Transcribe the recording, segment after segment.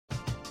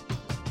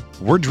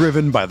We're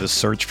driven by the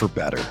search for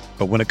better.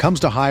 But when it comes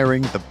to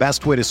hiring, the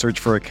best way to search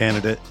for a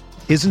candidate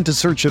isn't to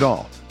search at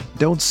all.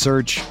 Don't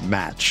search,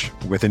 match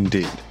with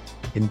Indeed.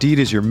 Indeed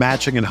is your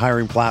matching and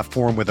hiring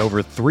platform with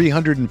over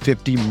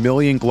 350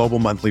 million global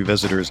monthly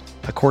visitors,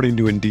 according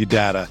to Indeed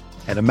data,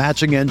 and a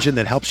matching engine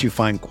that helps you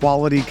find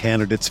quality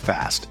candidates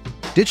fast.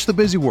 Ditch the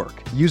busy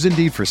work. Use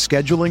Indeed for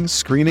scheduling,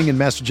 screening, and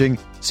messaging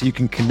so you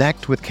can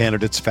connect with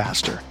candidates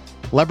faster.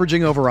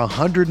 Leveraging over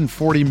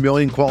 140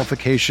 million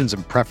qualifications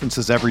and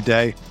preferences every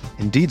day,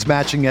 Indeed's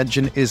matching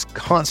engine is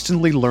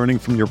constantly learning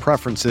from your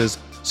preferences,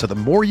 so the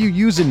more you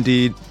use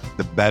Indeed,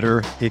 the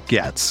better it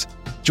gets.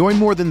 Join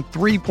more than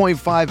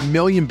 3.5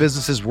 million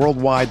businesses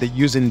worldwide that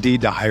use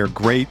Indeed to hire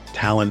great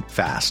talent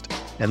fast.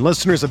 And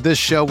listeners of this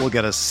show will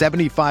get a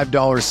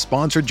 $75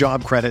 sponsored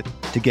job credit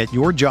to get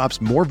your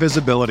jobs more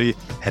visibility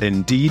at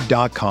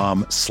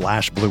Indeed.com/Blue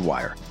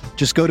Wire.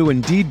 Just go to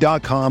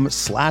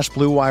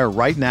Indeed.com/Blue Wire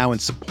right now and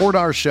support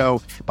our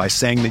show by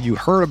saying that you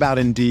heard about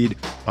Indeed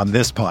on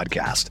this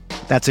podcast.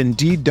 That's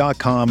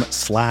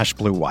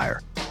Indeed.com/Blue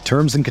Wire.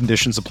 Terms and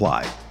conditions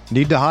apply.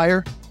 Need to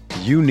hire?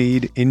 You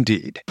need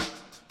Indeed.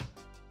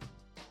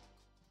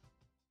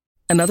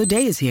 Another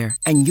day is here,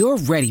 and you're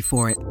ready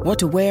for it. What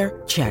to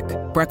wear? Check.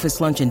 Breakfast,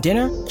 lunch, and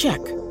dinner?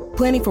 Check.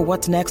 Planning for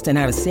what's next and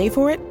how to save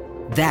for it?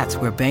 That's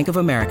where Bank of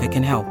America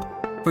can help.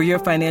 For your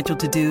financial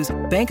to-dos,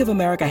 Bank of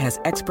America has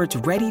experts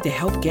ready to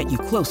help get you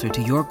closer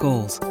to your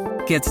goals.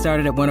 Get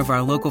started at one of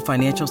our local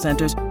financial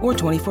centers or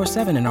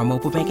 24/7 in our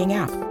mobile banking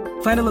app.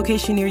 Find a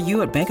location near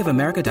you at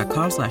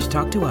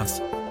bankofamerica.com/talktous.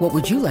 What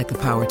would you like the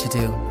power to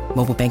do?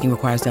 Mobile banking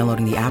requires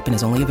downloading the app and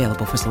is only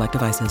available for select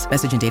devices.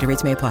 Message and data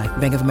rates may apply.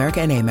 Bank of America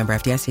N.A., member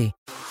FDIC.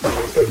 Mayo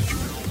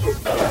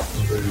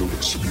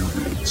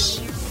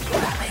Experience.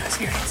 Mayo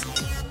Experience.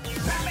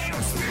 Mayo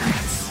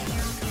Experience.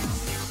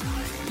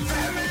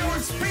 Mayo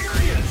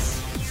Experience.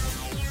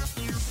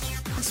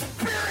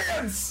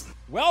 Experience.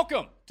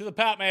 Welcome to the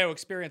Pat Mayo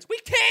Experience.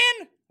 Week 10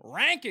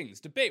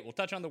 rankings debate. We'll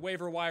touch on the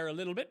waiver wire a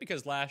little bit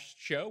because last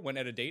show went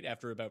at a date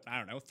after about,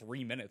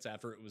 3 minutes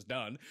after it was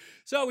done.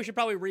 So we should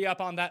probably re-up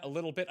on that a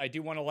little bit. I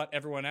do want to let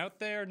everyone out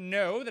there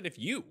know that if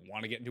you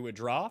want to get into a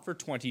draw for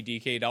 $20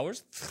 DK,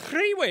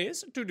 3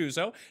 ways to do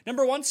so.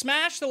 Number 1,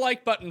 smash the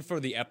like button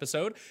for the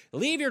episode.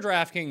 Leave your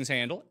DraftKings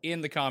handle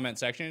in the comment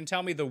section and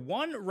tell me the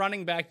one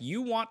running back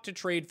you want to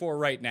trade for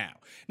right now.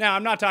 Now,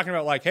 I'm not talking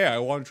about like, hey, I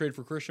want to trade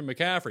for Christian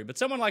McCaffrey, but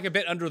someone like a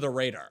bit under the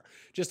radar.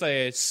 Just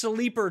a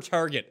sleeper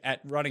target at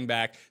running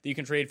back that you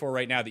can trade for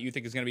right now that you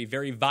think is going to be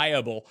very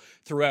viable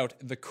throughout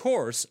the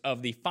course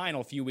of the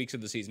final few weeks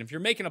of the season. If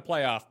you're making a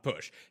playoff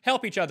push,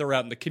 help each other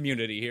out in the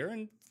community here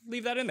and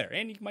leave that in there,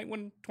 and you might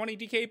win 20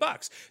 DK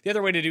bucks. The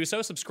other way to do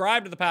so,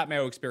 subscribe to the Pat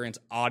Mayo Experience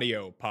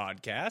audio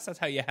podcast. That's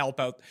how you help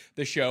out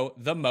the show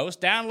the most.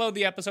 Download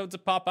the episodes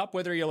that pop up,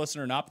 whether you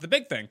listen or not. But the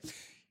big thing,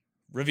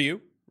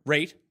 review,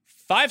 rate,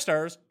 5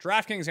 stars,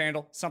 DraftKings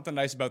handle, something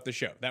nice about the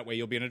show. That way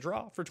you'll be in a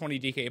draw for 20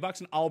 DK bucks,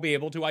 and I'll be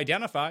able to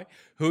identify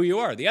who you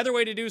are. The other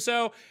way to do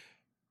so,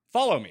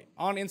 follow me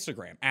on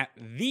Instagram at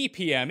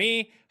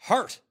ThePME.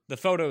 Heart the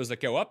photos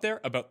that go up there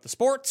about the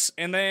sports,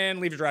 and then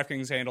leave your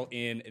DraftKings handle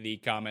in the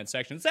comment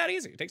section. It's that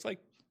easy. It takes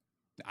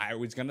I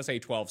was going to say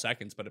 12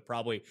 seconds, but it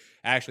probably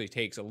actually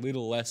takes a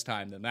little less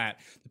time than that.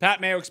 The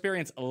Pat Mayo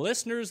Experience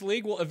Listeners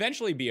League will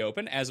eventually be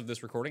open as of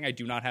this recording. I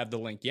do not have the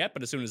link yet,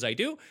 but as soon as I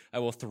do, I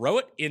will throw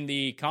it in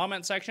the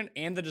comment section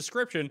and the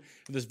description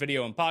of this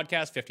video and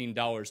podcast.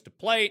 $15 to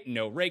play,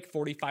 no rake,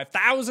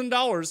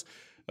 $45,000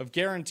 of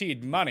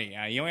guaranteed money.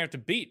 You only have to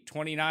beat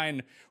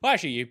 29. Well,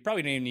 actually, you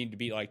probably don't even need to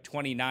beat like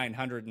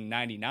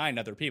 2,999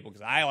 other people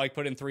because I like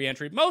put in 3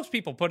 entries. Most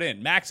people put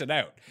in, max it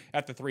out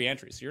at the 3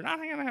 entries. So you're not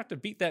going to have to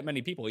beat that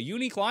many people. A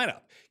unique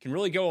lineup can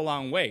really go a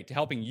long way to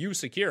helping you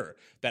secure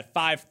that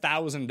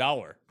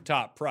 $5,000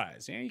 top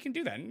prize. You can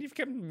do that. And if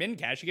you can min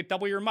cash, you get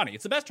double your money.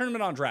 It's the best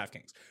tournament on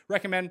DraftKings.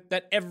 Recommend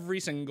that every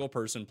single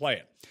person play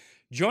it.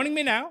 Joining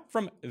me now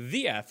from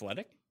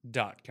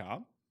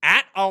theathletic.com.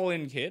 At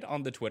AllInKid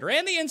on the Twitter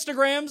and the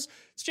Instagrams.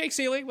 It's Jake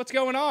Seeley. What's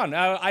going on?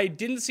 I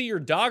didn't see your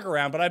dog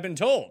around, but I've been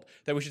told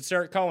that we should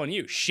start calling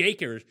you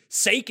Shake and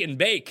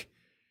Bake.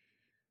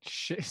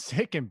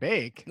 Shake and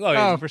Bake?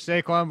 Well, for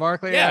Saquon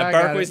Barkley? Yeah,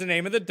 Barkley's the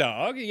name of the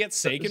dog. You get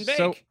Sake and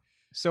Bake.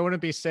 So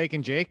wouldn't it be Sake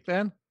and Jake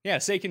then? Yeah,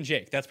 Sake and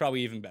Jake. That's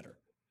probably even better.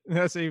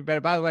 That's even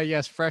better. By the way,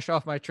 yes, fresh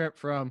off my trip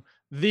from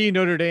the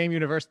Notre Dame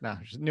University.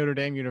 Notre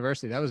Dame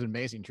University. That was an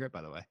amazing trip,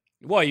 by the way.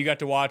 Well, you got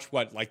to watch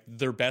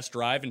their best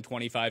drive in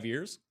 25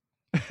 years?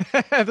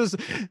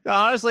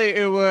 Honestly,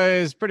 it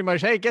was pretty much,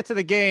 hey, get to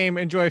the game,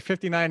 enjoy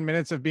 59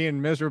 minutes of being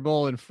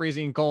miserable and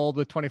freezing cold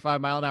with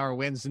 25-mile-an-hour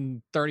winds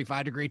and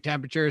 35-degree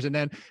temperatures, and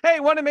then, hey,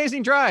 one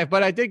amazing drive.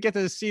 But I did get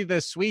to see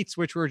the suites,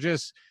 which were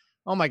just,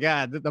 oh my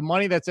God, the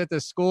money that's at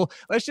this school.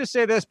 Let's just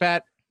say this,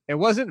 Pat. It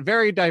wasn't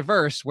very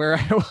diverse where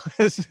I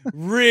was.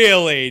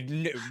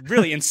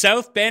 Really in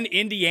South Bend,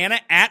 Indiana,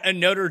 at a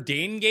Notre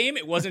Dame game,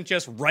 it wasn't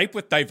just ripe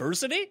with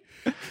diversity?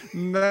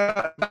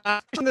 No,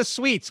 in the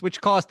suites,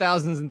 which cost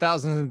thousands and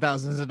thousands and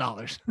thousands of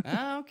dollars.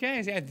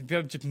 Okay,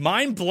 yeah,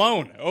 mind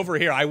blown over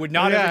here. I would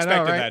not have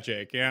expected that,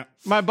 Jake. Yeah,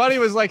 my buddy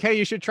was like, "Hey,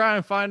 you should try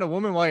and find a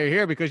woman while you're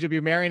here because you'll be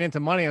marrying into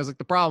money." I was like,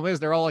 "The problem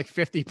is they're all like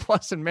 50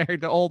 plus and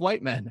married to old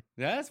white men."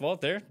 Yes, well,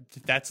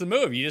 that's the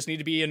move. You just need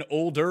to be an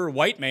older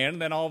white man,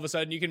 and then all of a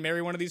sudden you can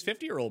marry one of these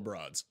 50-year-old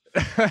broads.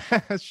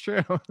 That's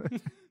true.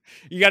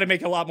 You got to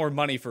make a lot more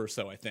money first,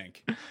 though, I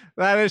think.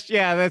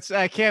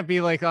 I can't be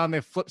like on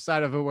the flip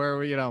side of it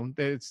where, I'm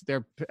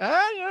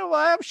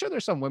sure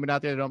there's some women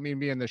out there that don't mean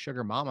being the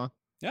sugar mama.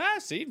 Yeah,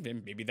 see,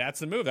 maybe that's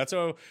the move. That's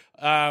how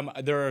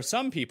there are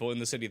some people in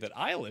the city that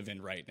I live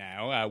in right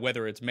now,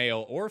 whether it's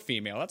male or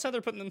female. That's how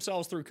they're putting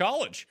themselves through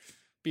college,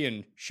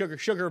 being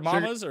sugar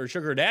mamas or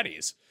sugar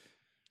daddies.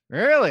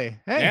 Really?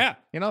 Hey, yeah.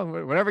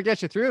 Whatever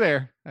gets you through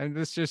there. And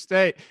this just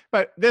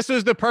but this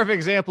was the perfect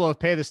example of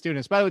pay the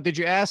students. By the way, did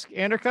you ask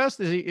Andercust?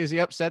 Is he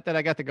upset that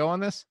I got to go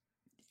on this?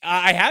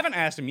 I haven't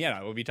asked him yet.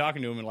 I will be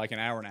talking to him in like an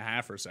hour and a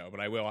half or so,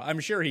 but I will. I'm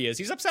sure he is.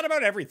 He's upset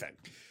about everything.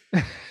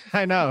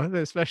 I know,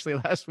 especially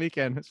last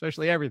weekend,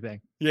 especially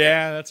everything.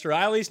 Yeah, that's true.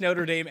 At least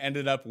Notre Dame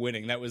ended up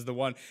winning. That was the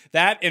one.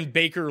 That and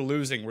Baker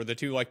losing were the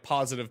two like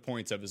positive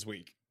points of his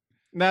week.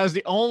 That was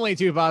the only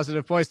two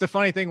positive points. The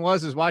funny thing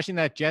was watching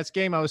that Jets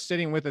game, I was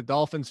sitting with a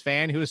Dolphins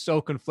fan who was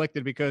so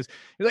conflicted because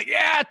he's like,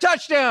 yeah,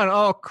 touchdown.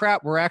 Oh,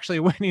 crap, we're actually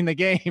winning the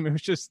game.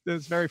 It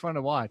was very fun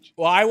to watch.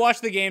 Well, I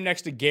watched the game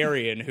next to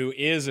Garion, who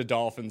is a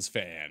Dolphins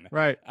fan.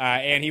 Right.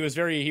 And he was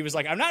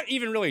like, I'm not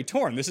even really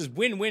torn. This is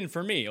win-win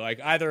for me. Like,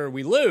 either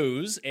we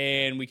lose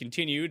and we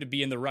continue to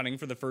be in the running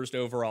for the first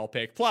overall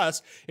pick.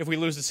 Plus, if we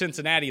lose to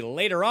Cincinnati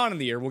later on in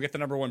the year, we'll get the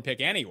number one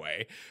pick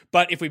anyway.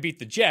 But if we beat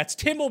the Jets,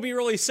 Tim will be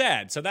really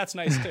sad. So that's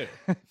nice too.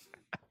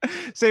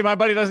 See, my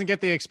buddy doesn't get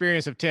the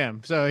experience of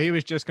Tim, so he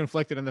was just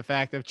conflicted in the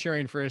fact of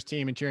cheering for his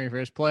team and cheering for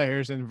his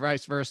players, and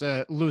vice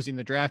versa, losing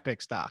the draft pick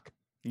stock.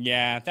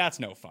 Yeah, that's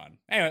no fun.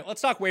 Anyway,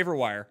 let's talk waiver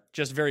wire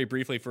just very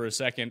briefly for a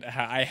second.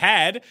 I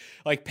had,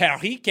 like,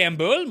 Paris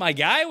Campbell, my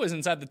guy, was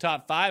inside the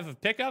top 5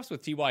 of pickups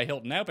with T.Y.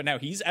 Hilton out, but now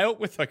he's out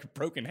with, like, a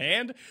broken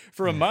hand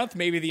for a month,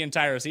 maybe the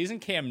entire season.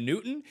 Cam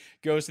Newton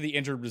goes to the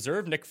injured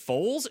reserve. Nick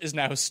Foles is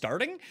now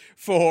starting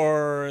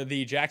for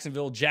the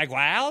Jacksonville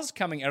Jaguars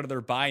coming out of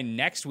their bye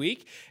next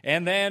week.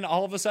 And then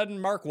all of a sudden,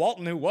 Mark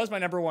Walton, who was my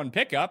number one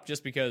pickup,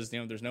 just because,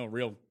 there's no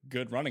real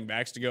good running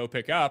backs to go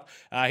pick up,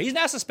 he's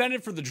now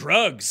suspended for the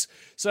drugs.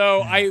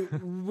 So I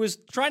was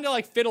trying to,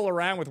 like, fiddle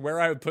around with where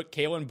I would put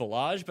Kalen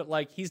Ballage, but,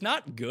 like, he's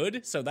not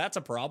good, so that's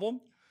a problem.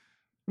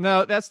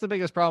 No, that's the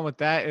biggest problem with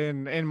that.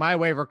 In my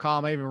waiver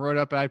column, I even wrote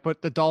up, I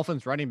put the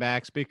Dolphins running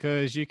backs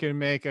because you can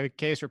make a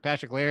case for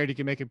Patrick Laird. You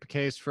can make a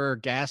case for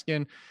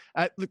Gaskin.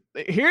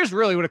 Here's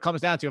really what it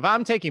comes down to. If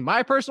I'm taking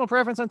my personal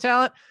preference on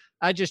talent,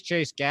 I just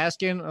chase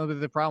Gaskin.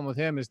 The problem with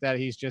him is that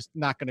he's just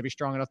not going to be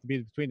strong enough to be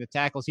between the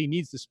tackles. He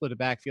needs to split a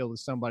backfield with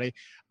somebody.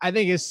 I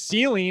think his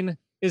ceiling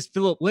is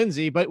Philip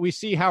Lindsay, but we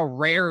see how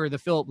rare the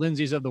Philip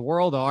Lindsays of the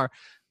world are.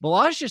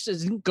 Ballage just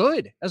isn't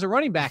good as a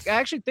running back. I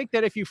actually think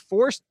that if you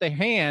forced the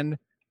hand,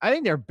 I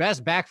think their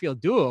best backfield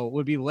duo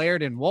would be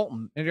Laird and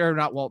Walton, or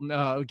not Walton,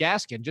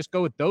 Gaskin. Just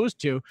go with those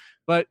two,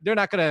 but they're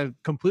not going to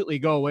completely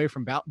go away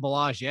from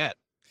Ballage yet.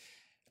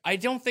 I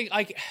don't think,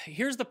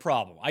 here's the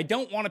problem. I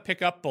don't want to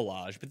pick up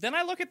Ballage, but then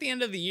I look at the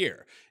end of the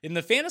year. In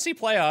the fantasy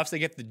playoffs, they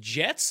get the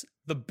Jets,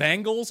 the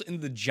Bengals, and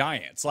the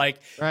Giants. Right.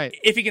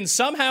 If he can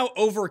somehow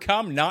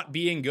overcome not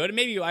being good,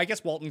 maybe, I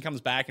guess Walton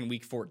comes back in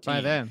week 14.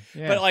 By then,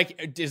 yeah.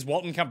 But, does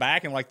Walton come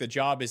back and, the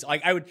job is,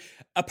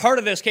 a part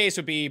of this case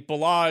would be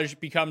Ballage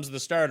becomes the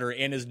starter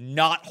and is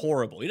not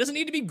horrible. He doesn't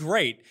need to be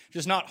great,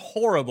 just not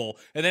horrible,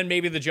 and then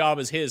maybe the job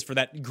is his for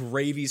that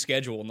gravy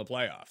schedule in the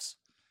playoffs.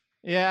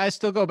 Yeah, I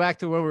still go back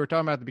to what we were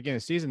talking about at the beginning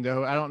of the season,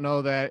 though. I don't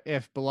know that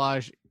if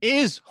Ballage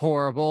is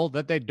horrible,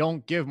 that they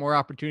don't give more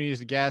opportunities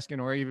to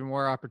Gaskin or even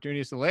more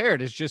opportunities to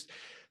Laird. It's just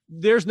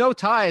there's no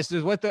ties.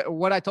 There's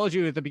what I told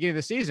you at the beginning of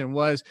the season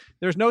was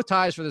there's no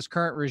ties for this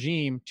current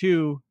regime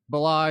to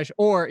Ballage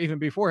or even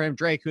before him,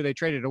 Drake, who they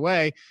traded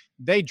away.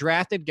 They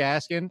drafted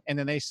Gaskin and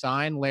then they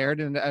signed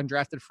Laird and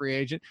undrafted free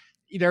agent.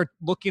 They're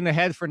looking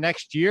ahead for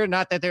next year.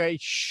 Not that they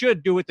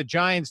should do what the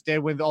Giants did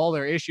with all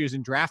their issues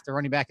and draft the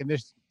running back in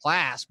this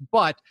class.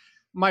 But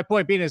my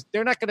point being is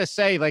they're not going to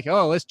say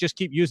oh, let's just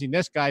keep using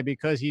this guy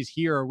because he's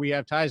here or we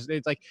have ties.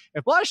 It's like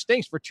if Ballage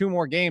stinks for 2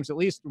 more games, at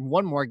least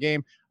 1 more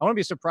game, I wouldn't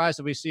be surprised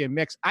if we see a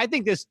mix. I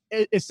think this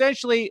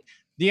essentially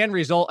the end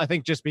result, I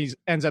think, just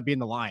ends up being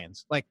the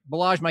Lions.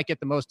 Ballage might get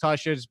the most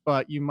touches,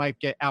 but you might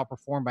get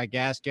outperformed by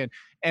Gaskin.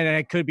 And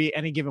it could be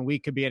any given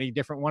week, could be any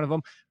different one of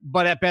them.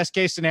 But at best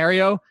case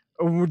scenario,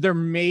 they're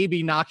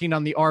maybe knocking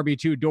on the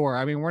RB2 door.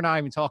 I mean, we're not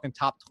even talking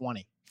top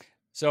 20.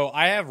 So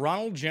I have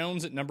Ronald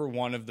Jones at number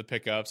 1 of the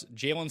pickups,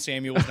 Jalen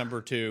Samuels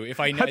number 2. If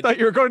I thought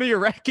you were going to your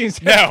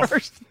rankings No.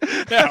 first.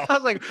 No. I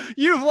was like,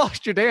 you've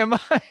lost your damn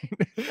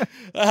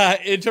mind.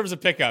 In terms of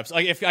pickups,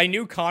 like if I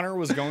knew Connor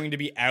was going to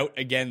be out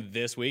again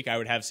this week, I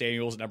would have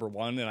Samuels at number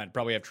 1, and I'd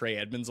probably have Trey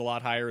Edmonds a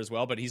lot higher as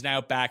well, but he's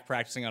now back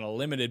practicing on a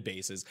limited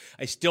basis.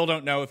 I still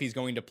don't know if he's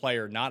going to play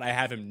or not. I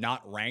have him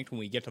not ranked when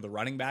we get to the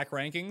running back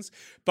rankings,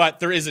 but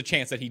there is a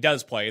chance that he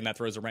does play, and that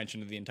throws a wrench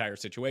into the entire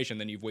situation.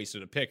 Then you've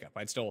wasted a pickup.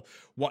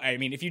 I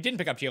mean, if you didn't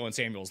pick up Jalen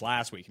Samuels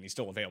last week and he's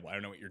still available, I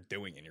don't know what you're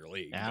doing in your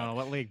league. I don't know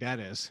what league that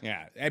is.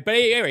 Yeah, but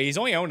anyway, he's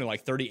only owned in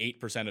like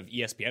 38% of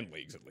ESPN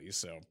leagues at least,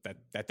 so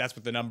that's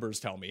what the numbers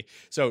tell me.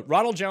 So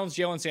Ronald Jones,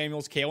 Jalen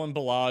Samuels, Kalen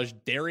Ballage,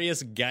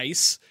 Darius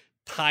Geis,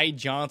 Ty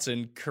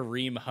Johnson,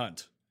 Kareem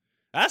Hunt.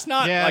 That's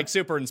not like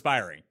super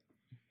inspiring.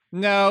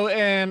 No,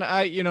 and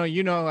I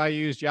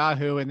used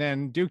Yahoo, and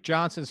then Duke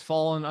Johnson's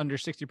fallen under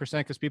 60%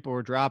 because people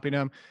were dropping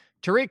him.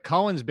 Tariq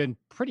Cohen's been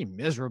pretty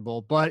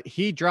miserable, but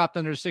he dropped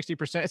under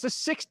 60%. It's a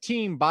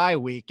 16 bye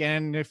week,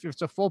 and if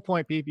it's a full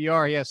point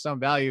PPR, he has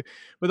some value.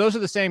 But those are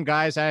the same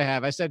guys I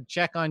have. I said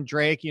check on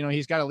Drake.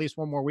 He's got at least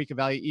one more week of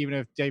value, even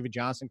if David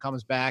Johnson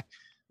comes back.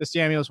 The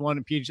Samuels one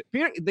and Peter.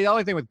 The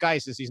only thing with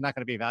Geis is he's not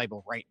going to be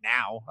valuable right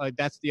now.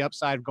 That's the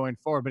upside going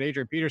forward. But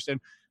Adrian Peterson,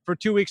 for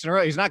 2 weeks in a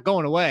row, he's not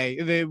going away.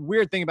 The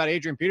weird thing about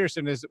Adrian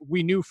Peterson is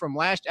we knew from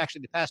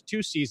the past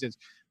 2 seasons,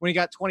 when he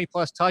got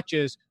 20-plus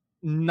touches,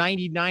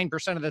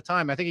 99% of the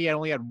time, I think he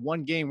only had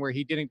one game where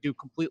he didn't do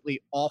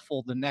completely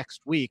awful the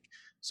next week.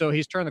 So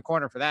he's turned the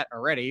corner for that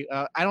already.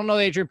 I don't know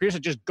that Adrian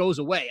Peterson just goes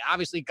away.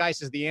 Obviously,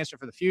 Geis is the answer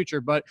for the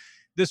future, but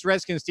this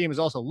Redskins team is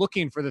also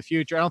looking for the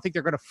future. I don't think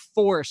they're going to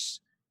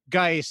force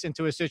Geis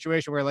into a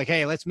situation where, like,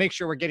 hey, let's make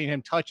sure we're getting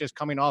him touches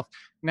coming off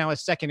now a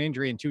second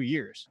injury in 2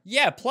 years.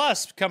 Yeah,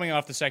 plus coming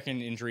off the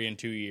second injury in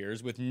 2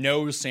 years with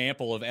no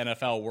sample of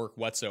NFL work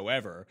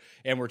whatsoever,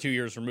 and we're 2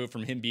 years removed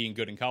from him being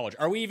good in college.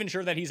 Are we even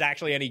sure that he's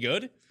actually any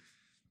good?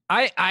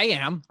 I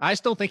am. I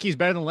still think he's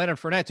better than Leonard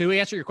Fournette. To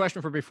answer your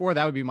question from before,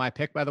 that would be my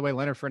pick, by the way,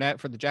 Leonard Fournette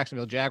for the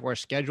Jacksonville Jaguars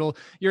schedule.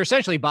 You're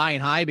essentially buying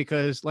high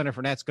because Leonard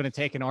Fournette's going to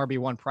take an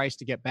RB1 price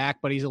to get back,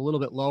 but he's a little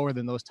bit lower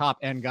than those top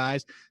end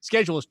guys.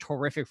 Schedule is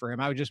terrific for him.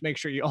 I would just make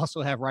sure you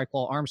also have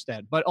Raekwon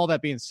Armstead. But all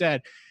that being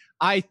said,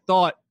 I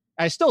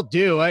still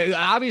do.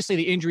 Obviously,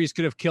 the injuries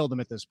could have killed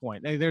him at this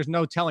point. There's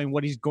no telling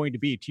what he's going to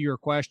be, to your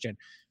question.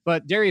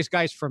 But Darius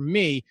Geis, for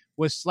me,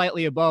 was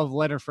slightly above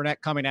Leonard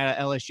Fournette coming out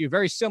of LSU.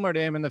 Very similar to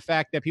him in the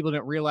fact that people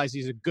didn't realize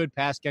he's a good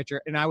pass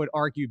catcher, and I would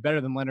argue better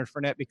than Leonard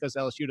Fournette because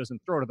LSU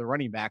doesn't throw to the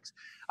running backs.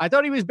 I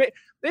thought he was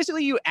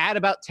basically you add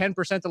about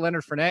 10% to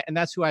Leonard Fournette, and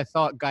that's who I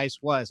thought Geis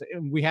was.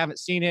 We haven't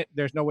seen it.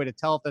 There's no way to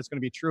tell if that's going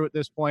to be true at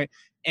this point.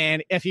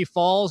 And if he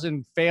falls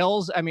and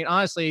fails, I mean,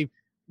 honestly,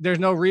 there's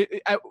no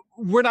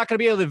we're not going to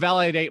be able to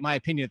validate my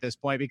opinion at this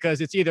point because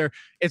it's either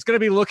it's going to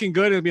be looking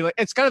good and be like,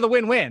 it's kind of the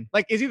win-win.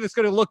 Like, it's either it's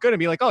going to look good and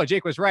be like, oh,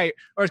 Jake was right,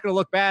 or it's going to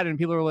look bad and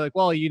people are like,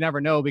 well, you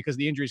never know because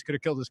the injuries could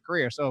have killed his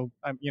career. So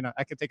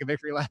I could take a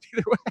victory lap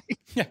either way.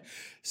 Yeah.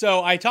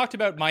 So I talked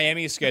about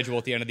Miami's schedule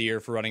at the end of the year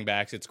for running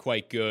backs. It's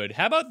quite good.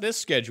 How about this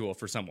schedule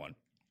for someone?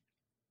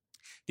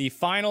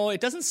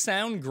 It doesn't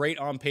sound great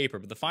on paper,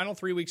 but the final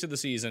 3 weeks of the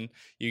season,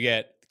 you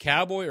get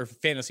Cowboy or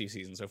fantasy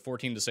season, so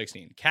 14 to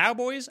 16.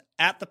 Cowboys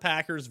at the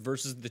Packers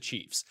versus the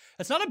Chiefs.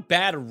 That's not a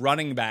bad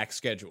running back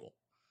schedule.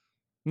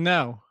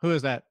 No. Who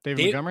is that?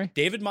 David Montgomery?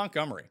 David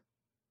Montgomery.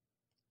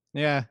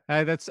 Yeah,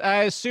 I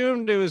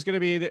assumed it was going to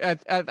be. I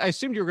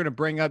assumed you were going to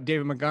bring up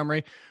David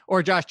Montgomery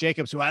or Josh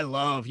Jacobs, who I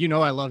love.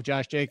 I love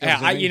Josh Jacobs.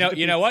 Yeah,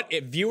 you know what?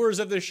 Viewers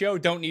of the show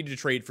don't need to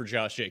trade for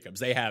Josh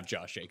Jacobs. They have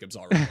Josh Jacobs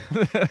already.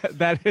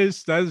 That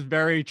is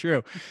very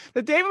true.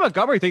 The David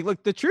Montgomery thing.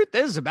 Look, the truth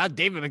is about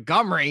David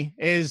Montgomery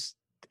is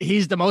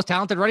he's the most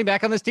talented running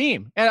back on this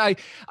team. And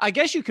I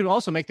guess you could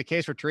also make the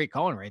case for Tariq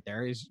Cohen right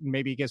there.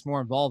 Maybe he gets more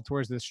involved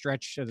towards the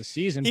stretch of the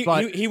season.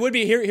 But he would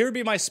be here. Here would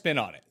be my spin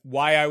on it.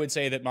 Why I would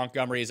say that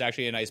Montgomery is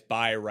actually a nice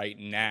buy right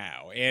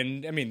now.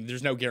 And I mean,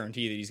 there's no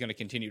guarantee that he's going to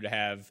continue to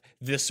have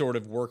this sort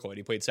of workload.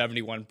 He played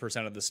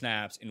 71% of the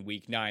snaps in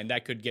week 9.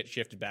 That could get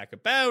shifted back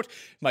about.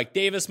 Mike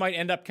Davis might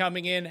end up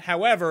coming in.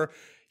 However,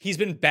 he's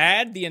been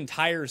bad the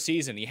entire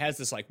season. He has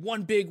this like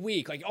one big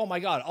week, like, oh my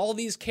God, all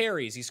these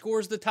carries. He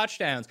scores the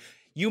touchdowns.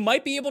 You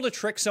might be able to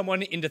trick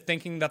someone into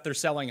thinking that they're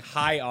selling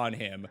high on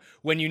him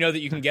when you know that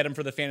you can get him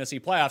for the fantasy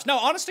playoffs. No,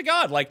 honest to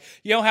God, like,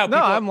 you know how people...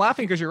 No, I'm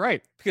laughing because you're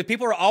right. Because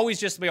people are always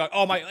just like,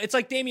 oh my... It's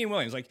like Damian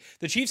Williams. Like,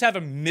 the Chiefs have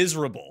a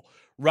miserable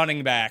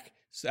running back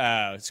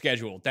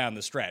schedule down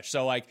the stretch.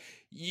 So, like,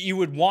 you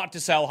would want to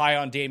sell high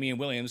on Damian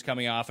Williams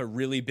coming off a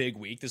really big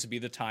week. This would be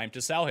the time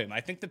to sell him.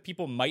 I think that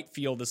people might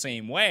feel the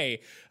same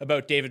way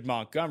about David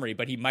Montgomery,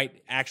 but he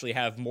might actually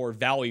have more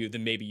value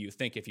than maybe you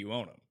think if you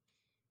own him.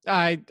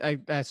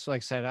 That's like I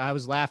said, I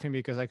was laughing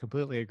because I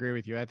completely agree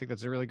with you. I think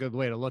that's a really good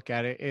way to look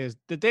at it is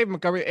the David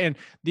Montgomery, and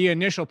the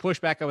initial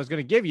pushback I was going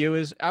to give you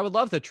is I would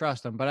love to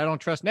trust him, but I don't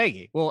trust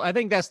Nagy. Well, I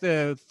think that's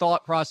the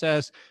thought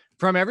process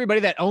from everybody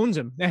that owns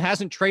him and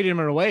hasn't traded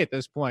him away at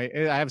this point.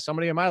 I have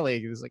somebody in my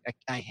league who's like,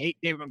 I hate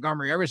David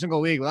Montgomery every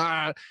single week.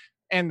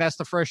 And that's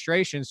the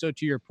frustration. So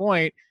to your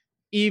point,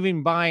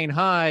 even buying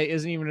high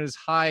isn't even as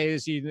high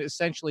as he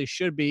essentially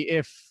should be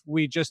if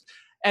we just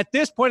at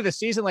this point of the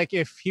season, like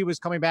if he was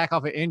coming back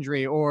off an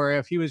injury or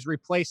if he was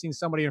replacing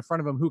somebody in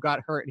front of him who got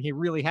hurt and he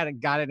really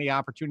hadn't got any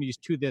opportunities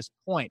to this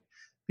point,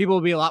 people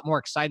will be a lot more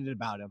excited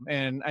about him.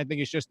 And I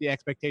think it's just the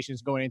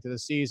expectations going into the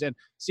season,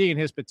 seeing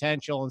his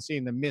potential and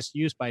seeing the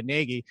misuse by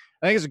Nagy.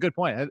 I think it's a good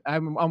point.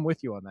 I'm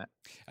with you on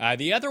that.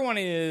 The other one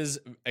is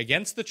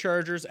against the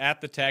Chargers,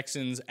 at the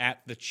Texans,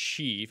 at the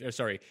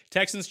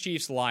Texans,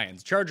 Chiefs,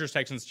 Lions. Chargers,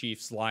 Texans,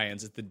 Chiefs,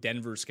 Lions is the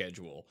Denver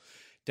schedule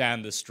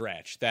down the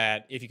stretch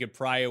that if you could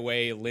pry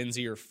away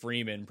Lindsey or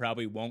Freeman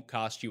probably won't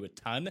cost you a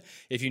ton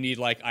if you need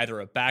like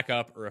either a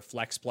backup or a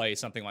flex play,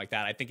 something like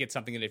that. I think it's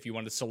something that if you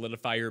want to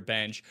solidify your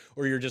bench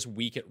or you're just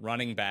weak at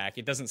running back,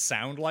 it doesn't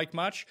sound like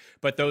much,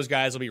 but those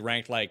guys will be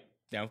ranked like,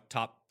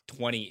 top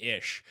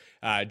 20-ish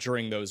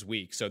during those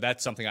weeks. So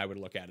that's something I would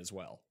look at as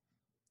well.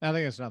 I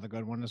think it's another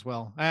good one as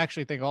well. I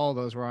actually think all of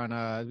those were on.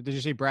 Did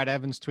you see Brad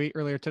Evans' tweet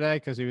earlier today?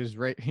 Because he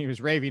was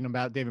raving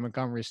about David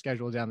Montgomery's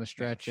schedule down the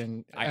stretch,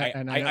 and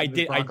I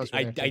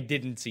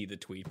didn't see the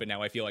tweet, but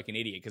now I feel like an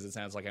idiot because it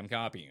sounds like I'm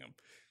copying him.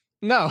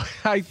 No,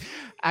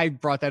 I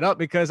brought that up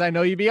because I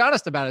know you'd be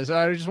honest about it. So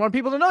I just want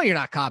people to know you're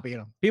not copying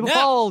him. People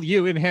follow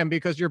you and him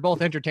because you're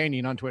both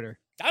entertaining on Twitter.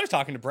 I was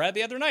talking to Brad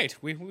the other night.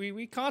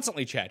 We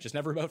constantly chat, just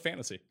never about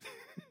fantasy.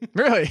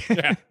 Really?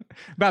 Yeah.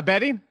 About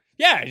betting?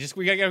 Yeah,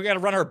 we got to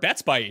run our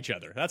bets by each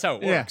other. That's how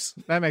it works.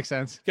 Yeah, that makes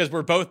sense. Because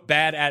we're both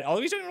bad at,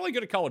 although he's doing really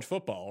good at college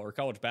football or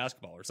college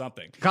basketball or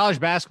something. College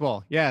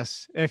basketball,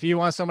 yes. If you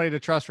want somebody to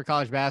trust for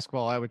college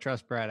basketball, I would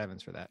trust Brad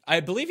Evans for that. I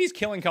believe he's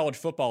killing college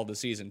football this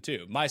season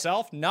too.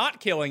 Myself,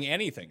 not killing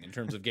anything in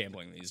terms of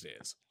gambling these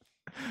days.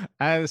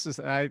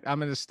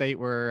 I'm in a state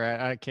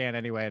where I can't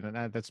anyway,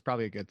 and that's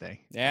probably a good thing.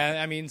 Yeah,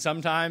 I mean,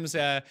 sometimes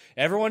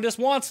everyone just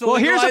wants to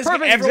legalize. Here's a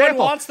perfect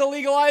example. Wants to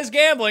legalize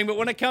gambling, but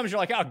when it comes, you're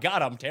like, oh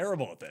God, I'm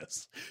terrible at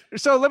this.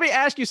 So let me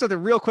ask you something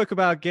real quick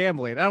about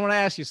gambling. I want to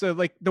ask you, so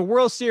like the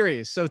World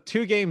Series, so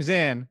 2 games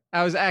in,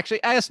 I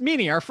asked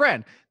Meany, our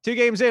friend, 2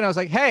 games in, I was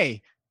like,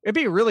 hey, it'd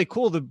be really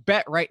cool to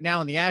bet right now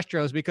in the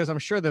Astros because I'm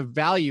sure the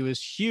value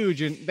is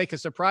huge and they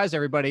could surprise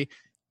everybody.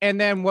 And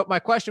then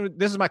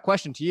this is my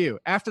question to you.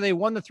 After they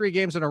won the 3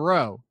 games in a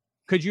row,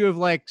 could you have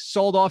like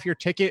sold off your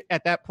ticket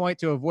at that point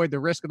to avoid the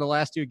risk of the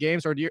last 2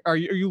 games? Or are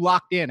you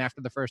locked in after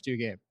the first 2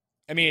 games?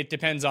 I mean, it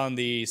depends on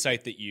the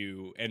site that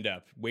you end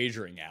up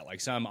wagering at. Like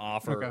some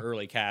offer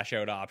early cash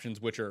out options,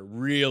 which are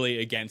really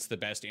against the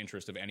best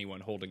interest of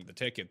anyone holding the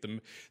ticket.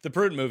 The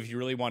prudent move, if you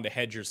really wanted to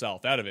hedge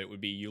yourself out of it,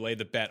 would be you lay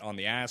the bet on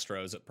the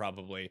Astros at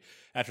probably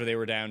after they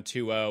were down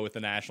 2-0 with the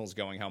Nationals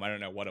going home. I don't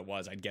know what it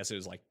was. I'd guess it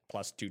was like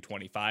plus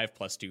 225,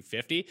 plus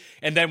 250.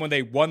 And then when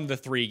they won the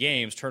 3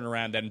 games, turn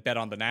around and bet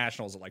on the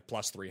Nationals at like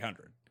plus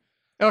 300.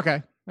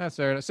 Okay. That's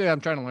fair. See,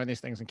 I'm trying to learn these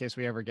things in case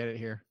we ever get it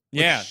here.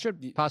 Yeah.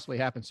 Should possibly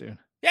happen soon.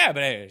 Yeah,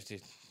 but is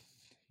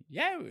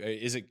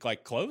it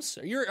like close?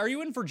 Are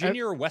you in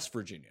Virginia or West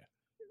Virginia?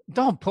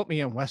 Don't put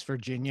me in West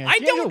Virginia.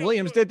 D'Angelo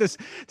Williams did this.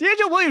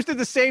 D'Angelo Williams did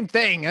the same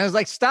thing. I was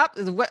like, stop.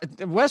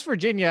 West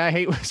Virginia. I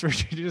hate West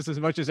Virginia just as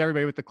much as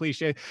everybody with the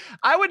cliche.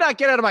 I would not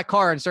get out of my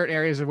car in certain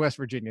areas of West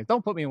Virginia.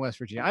 Don't put me in West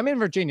Virginia. I'm in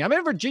Virginia. I'm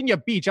in Virginia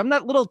Beach. I'm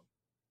that little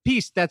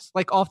piece that's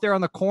like off there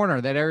on the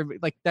corner that everybody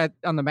like that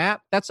on the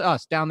map. That's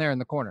us down there in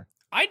the corner.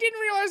 I didn't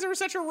realize there was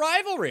such a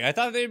rivalry. I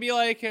thought they'd be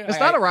like... It's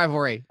not a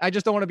rivalry. I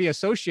just don't want to be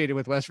associated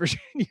with West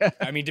Virginia.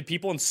 I mean, do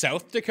people in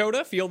South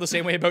Dakota feel the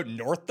same way about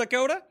North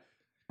Dakota?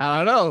 I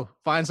don't know.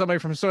 Find somebody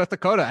from South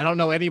Dakota. I don't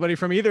know anybody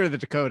from either of the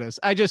Dakotas.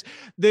 I just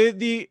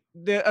the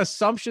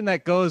assumption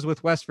that goes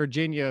with West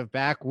Virginia of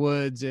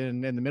backwoods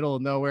and in the middle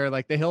of nowhere,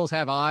 like the hills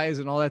have eyes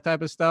and all that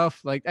type of stuff.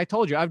 Like I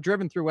told you, I've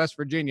driven through West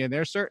Virginia and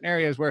there's certain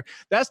areas where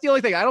that's the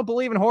only thing. I don't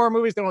believe in horror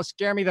movies. They don't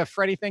scare me. The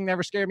Freddy thing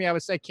never scared me. I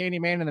would say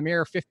Candyman in the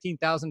Mirror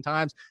 15,000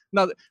 times.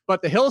 No,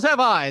 but the hills have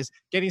eyes.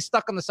 Getting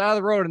stuck on the side of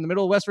the road in the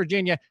middle of West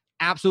Virginia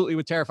absolutely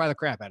would terrify the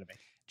crap out of me.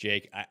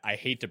 Jake, I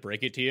hate to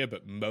break it to you,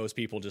 but most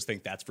people just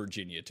think that's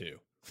Virginia too.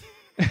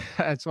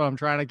 That's what I'm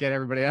trying to get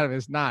everybody out of.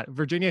 It's not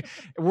Virginia.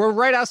 We're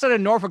right outside of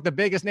Norfolk, the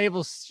biggest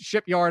naval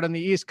shipyard on the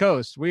East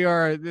Coast.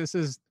 This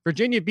is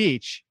Virginia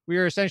Beach. We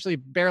are essentially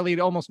barely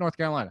almost North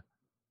Carolina.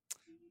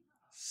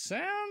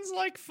 Sounds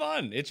like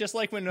fun. It's just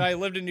like when I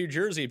lived in New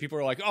Jersey, people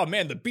were like, oh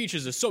man, the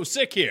beaches are so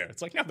sick here.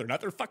 It's like, no, they're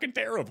not. They're fucking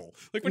terrible.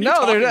 Like when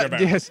they're not.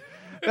 About? Yes.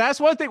 That's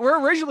one thing.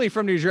 We're originally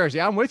from New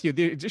Jersey. I'm with you.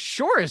 The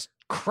shore is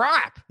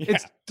crap. Yeah.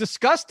 It's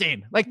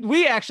disgusting. Like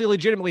we actually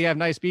legitimately have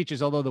nice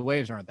beaches, although the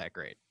waves aren't that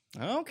great.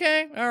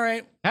 Okay, all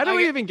right. How do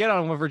we even get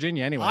on with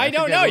Virginia anyway? I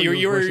don't know.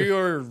 You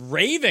were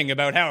raving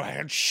about how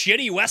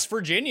shitty West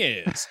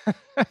Virginia is.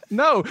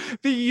 No,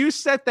 you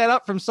set that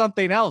up from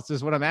something else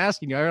is what I'm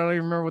asking you. I don't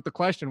even remember what the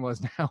question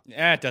was now.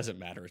 It doesn't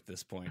matter at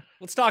this point.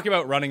 Let's talk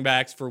about running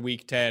backs for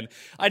week 10.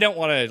 I don't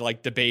want to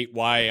debate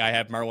why I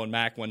have Marlon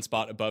Mack 1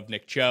 spot above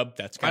Nick Chubb.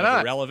 That's kind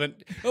of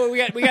irrelevant. Oh, we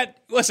got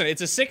listen,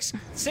 it's a six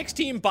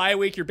team bye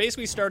week. You're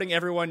basically starting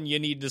everyone you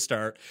need to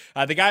start.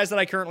 The guys that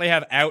I currently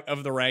have out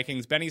of the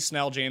rankings, Benny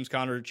Snell, James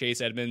Conner, Chase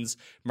Edmonds,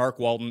 Mark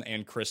Walton,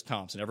 and Chris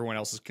Thompson. Everyone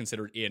else is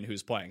considered in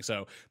who's playing.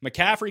 So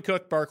McCaffrey,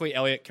 Cook, Barkley,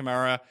 Elliott,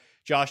 Kamara,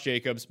 Josh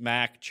Jacobs,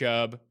 Mack,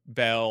 Chubb,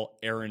 Bell,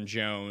 Aaron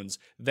Jones,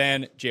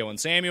 then Jalen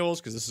Samuels,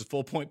 because this is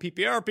full point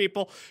PPR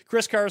people,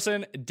 Chris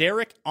Carson,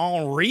 Derek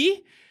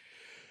Henry.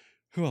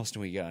 Who else do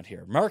we got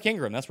here? Mark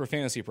Ingram, that's where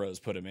Fantasy Pros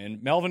put him in.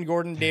 Melvin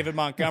Gordon, David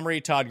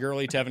Montgomery, Todd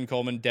Gurley, Tevin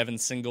Coleman, Devin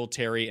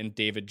Singletary, and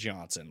David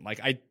Johnson.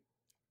 Like,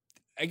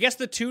 I guess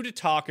the two to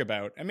talk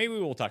about, and maybe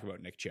we'll talk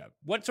about Nick Chubb.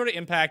 What sort of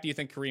impact do you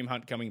think Kareem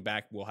Hunt coming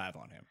back will have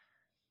on him?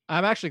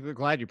 I'm actually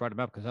glad you brought him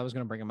up because I was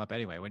going to bring him up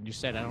anyway. When you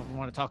said I don't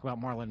want to talk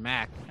about Marlon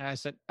Mack, and I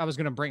said I was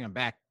going to bring him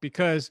back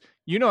because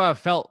I've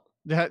felt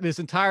that this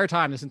entire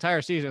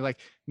season, like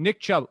Nick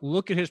Chubb,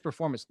 look at his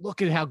performance,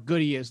 look at how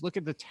good he is, look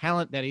at the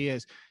talent that he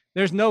is.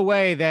 There's no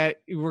way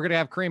that we're going to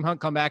have Kareem Hunt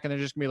come back and they're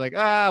just going to be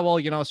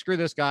like, screw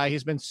this guy.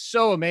 He's been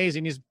so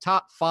amazing. He's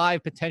top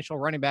 5 potential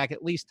running back,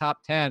 at least top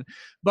 10.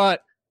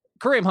 But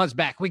Kareem Hunt's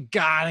back. We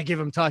got to give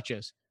him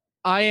touches.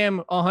 I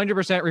am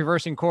 100%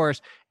 reversing course.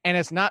 And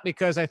it's not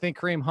because I think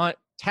Kareem Hunt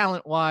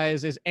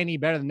talent-wise is any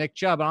better than Nick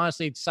Chubb.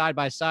 Honestly, side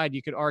by side,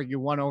 you could argue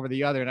one over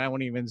the other, and I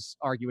wouldn't even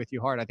argue with you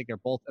hard. I think they're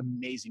both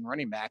amazing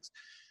running backs.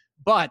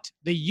 But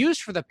the use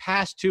for the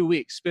past 2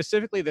 weeks,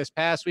 specifically this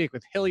past week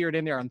with Hilliard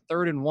in there on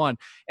 3rd and 1,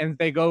 and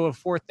they go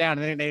with 4th down,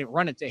 and then they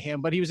run it to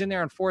him. But he was in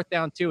there on 4th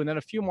down too, and then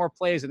a few more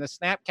plays, and the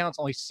snap count's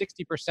only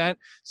 60%,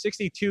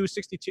 62,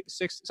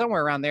 6,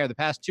 somewhere around there the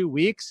past 2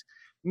 weeks.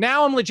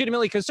 Now I'm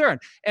legitimately concerned.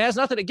 And it has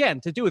nothing,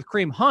 again, to do with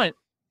Kareem Hunt.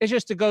 It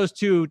just goes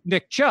to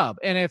Nick Chubb.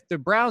 And if the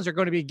Browns are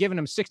going to be giving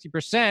him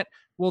 60%,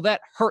 well,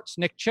 that hurts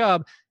Nick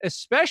Chubb,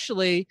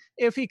 especially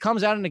if he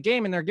comes out in the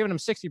game and they're giving him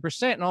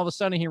 60% and all of a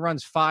sudden he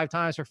runs 5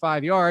 times for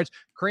 5 yards.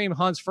 Kareem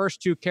Hunt's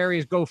first 2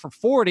 carries go for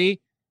 40.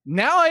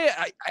 Now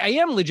I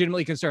am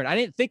legitimately concerned. I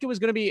didn't think it was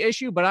going to be an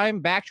issue, but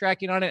I'm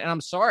backtracking on it. And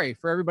I'm sorry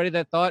for everybody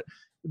that thought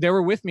they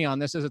were with me on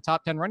this as a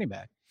top 10 running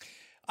back.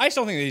 I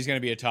still think that he's going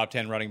to be a top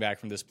 10 running back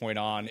from this point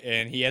on,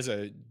 and he has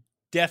a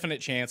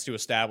definite chance to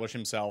establish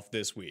himself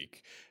this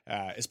week,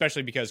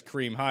 especially because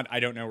Kareem Hunt, I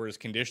don't know where his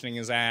conditioning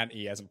is at.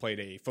 He hasn't played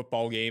a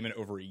football game in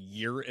over a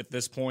year at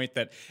this point.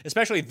 That,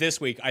 especially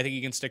this week, I think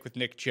he can stick with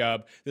Nick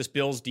Chubb. This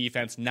Bills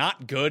defense,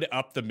 not good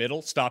up the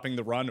middle, stopping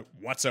the run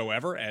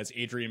whatsoever, as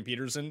Adrian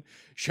Peterson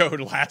showed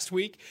last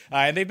week.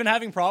 And they've been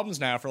having problems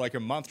now for like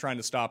a month trying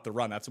to stop the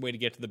run. That's the way to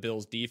get to the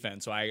Bills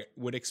defense. So I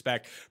would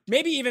expect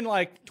maybe even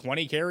like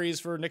 20 carries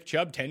for Nick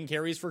Chubb, 10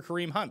 carries for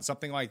Kareem Hunt,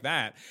 something like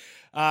that.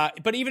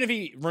 But even if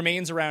he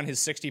remains around his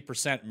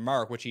 60%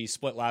 mark, which he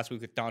split last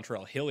week with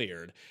Dontrell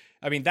Hilliard,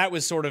 I mean, that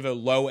was sort of a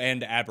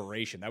low-end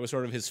aberration. That was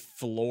sort of his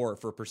floor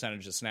for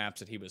percentage of snaps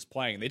that he was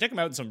playing. They took him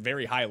out in some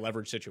very high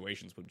leverage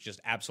situations, which just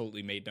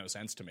absolutely made no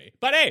sense to me.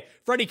 But hey,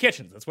 Freddie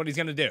Kitchens, that's what he's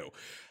going to do.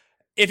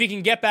 If he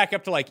can get back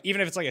up to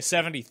even if it's like a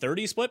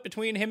 70-30 split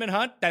between him and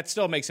Hunt, that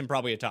still makes him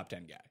probably a top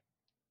 10 guy.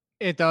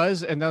 It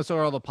does, and those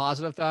are all the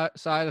positive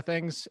side of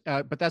things,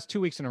 but that's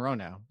 2 weeks in a row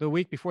now. The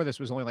week before this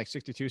was only like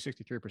 62,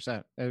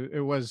 63%.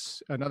 It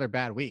was another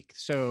bad week.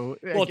 So,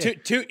 well,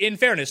 in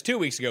fairness, 2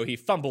 weeks ago, he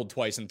fumbled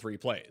twice in 3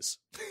 plays.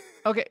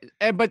 Okay,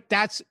 but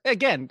that's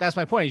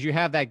my point, is you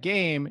have that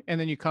game, and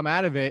then you come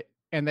out of it,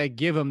 and they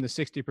give him the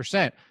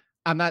 60%.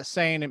 I'm not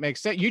saying it makes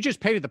sense. You just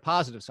painted the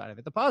positive side of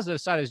it. The positive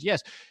side is,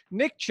 yes,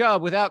 Nick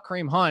Chubb without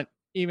Kareem Hunt,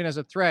 even as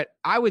a threat,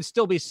 I would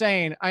still be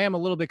saying I am a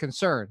little bit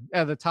concerned.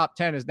 The top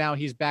 10 is now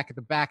he's back at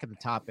the back of the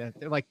top.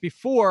 Like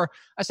before,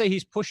 I say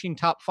he's pushing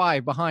top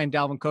 5 behind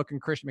Dalvin Cook and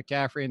Christian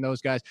McCaffrey and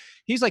those guys.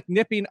 He's like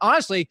nipping.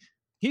 Honestly,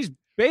 he's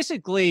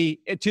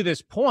basically, to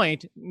this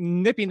point,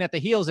 nipping at the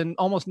heels and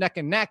almost neck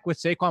and neck with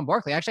Saquon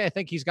Barkley. Actually, I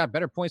think he's got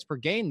better points per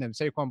game than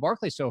Saquon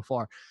Barkley so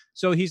far.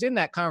 So he's in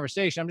that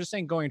conversation. I'm just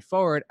saying going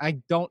forward, I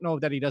don't know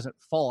that he doesn't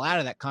fall out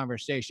of that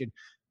conversation.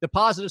 The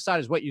positive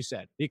side is what you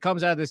said. He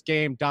comes out of this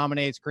game,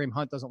 dominates. Kareem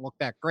Hunt doesn't look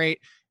that great,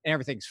 and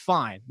everything's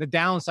fine. The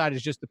downside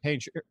is just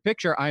the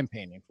picture I'm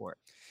painting for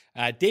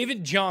it.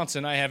 David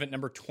Johnson, I have at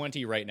number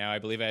 20 right now. I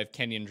believe I have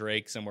Kenyon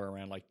Drake somewhere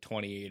around like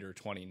 28 or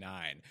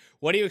 29.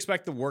 What do you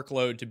expect the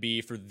workload to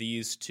be for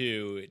these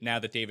two now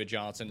that David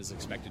Johnson is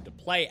expected to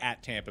play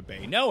at Tampa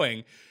Bay,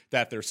 knowing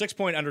that they're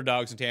 6-point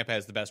underdogs and Tampa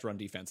has the best run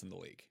defense in the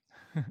league?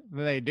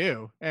 They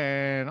do.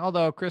 And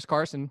although Chris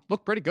Carson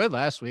looked pretty good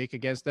last week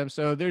against them,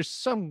 so there's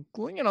some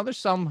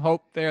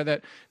hope there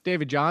that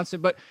David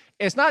Johnson, but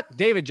it's not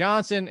David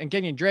Johnson and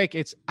Kenyon Drake.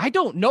 I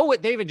don't know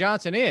what David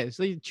Johnson is.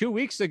 2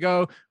 weeks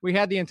ago, we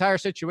had the entire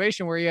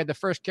situation where he had the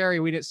first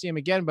carry. We didn't see him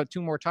again, but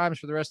 2 more times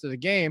for the rest of the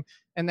game.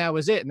 And that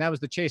was it. And that was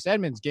the Chase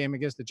Edmonds game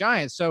against the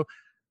Giants. So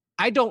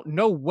I don't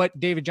know what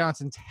David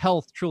Johnson's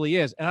health truly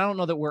is. And I don't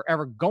know that we're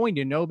ever going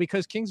to know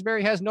because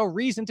Kingsbury has no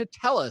reason to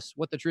tell us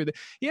what the truth is.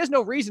 He has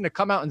no reason to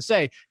come out and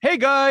say, hey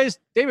guys,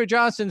 David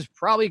Johnson's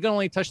probably going to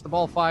only touch the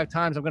ball 5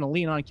 times. I'm going to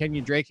lean on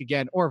Kenyon Drake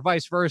again, or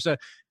vice versa.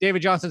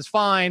 David Johnson's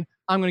fine.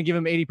 I'm going to give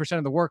him 80%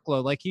 of the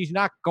workload. Like, he's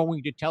not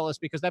going to tell us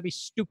because that'd be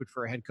stupid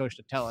for a head coach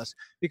to tell us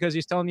because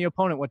he's telling the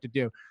opponent what to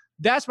do.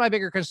 That's my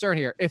bigger concern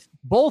here. If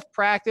both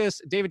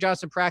David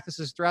Johnson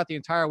practices throughout the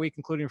entire week,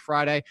 including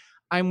Friday,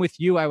 I'm with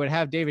you. I would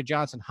have David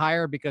Johnson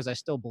higher because I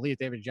still believe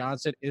David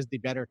Johnson is the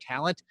better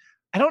talent.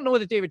 I don't know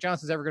whether David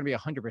Johnson's ever going to be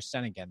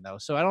 100% again, though.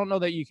 So I don't know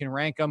that you can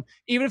rank him.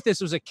 Even if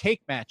this was a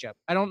cake matchup,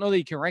 I don't know that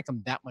you can rank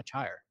him that much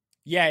higher.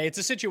 Yeah, it's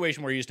a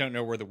situation where you just don't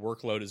know where the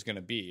workload is going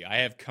to be. I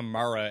have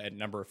Kamara at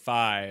number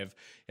 5,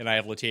 and I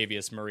have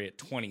Latavius Murray at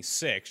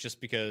 26,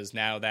 just because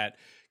now that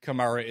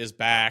Kamara is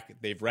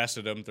back, they've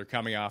rested him, they're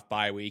coming off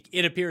bye week.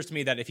 It appears to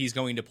me that if he's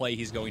going to play,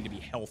 he's going to be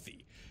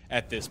healthy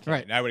at this point.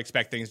 Right. And I would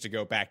expect things to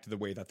go back to the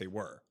way that they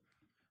were.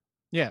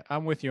 Yeah,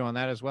 I'm with you on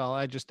that as well.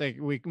 I just think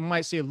we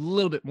might see a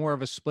little bit more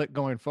of a split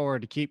going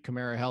forward to keep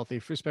Kamara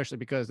healthy, especially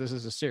because this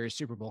is a serious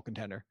Super Bowl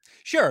contender.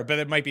 Sure, but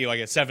it might be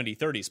like a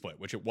 70-30 split,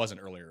 which it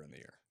wasn't earlier in the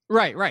year.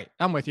 Right.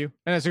 I'm with you.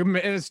 And it's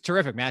a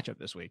terrific matchup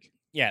this week.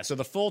 Yeah, so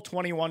the full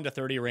 21 to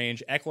 30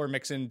 range, Eckler,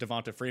 Mixon,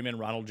 Devonta Freeman,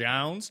 Ronald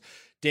Jones,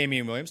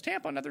 Damian Williams,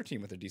 Tampa, another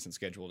team with a decent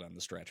schedule down the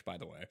stretch, by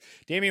the way.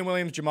 Damian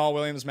Williams, Jamal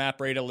Williams, Matt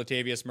Breida,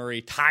 Latavius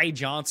Murray, Ty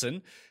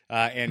Johnson,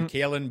 and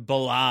Kalen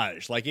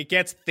Ballage. Like, it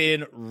gets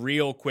thin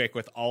real quick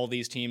with all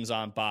these teams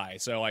on bye.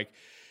 So, like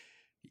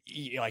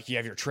you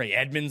have your Trey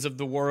Edmonds of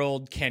the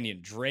world, Kenyon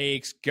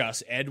Drakes,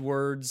 Gus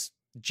Edwards,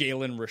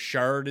 Jalen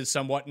Richard is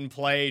somewhat in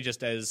play,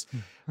 just as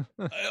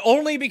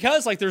only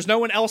because like there's no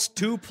one else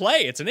to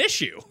play. It's an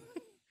issue.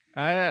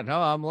 I don't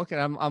know.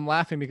 I'm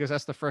laughing because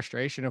that's the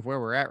frustration of where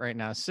we're at right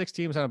now. 6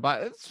 teams on a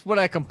bye. That's what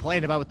I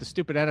complained about with the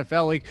stupid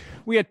NFL league.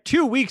 We had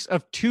 2 weeks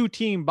of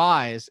 2-team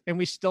buys, and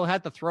we still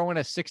had to throw in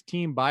a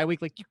 6-team bye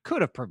week. Like, you could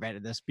have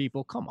prevented this,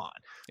 people. Come on.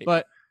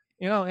 But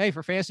hey,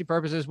 for fantasy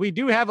purposes, we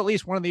do have at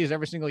least one of these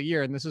every single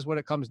year, and this is what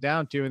it comes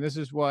down to. And this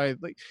is why,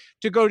 like,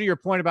 to go to your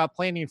point about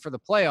planning for the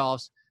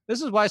playoffs,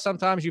 this is why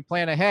sometimes you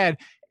plan ahead.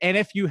 And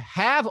if you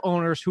have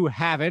owners who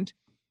haven't,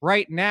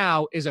 right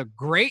now is a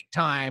great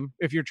time.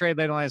 If your trade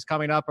deadline is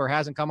coming up or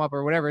hasn't come up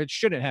or whatever, it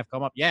shouldn't have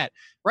come up yet.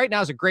 Right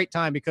now is a great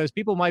time because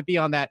people might be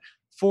on that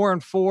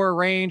 4-4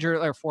 range or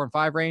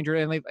 4-5 range or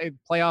in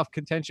playoff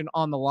contention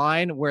on the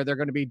line where they're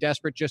going to be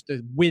desperate just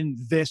to win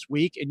this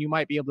week. And you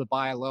might be able to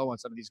buy low on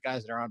some of these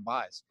guys that are on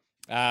buys.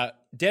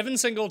 Devin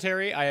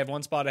Singletary, I have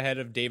one spot ahead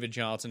of David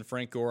Johnson.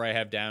 Frank Gore, I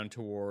have down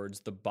towards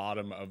the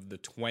bottom of the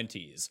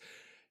 20s.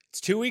 It's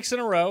 2 weeks in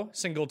a row.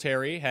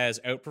 Singletary has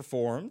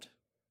outperformed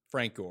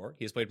Frank Gore.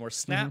 He has played more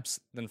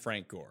snaps than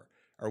Frank Gore.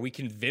 Are we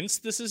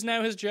convinced this is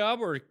now his job,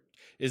 or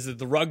is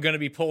the rug going to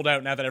be pulled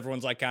out now that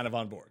everyone's like kind of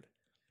on board?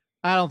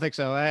 I don't think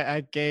so.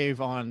 I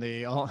gave on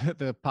the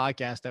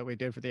podcast that we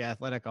did for The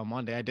Athletic on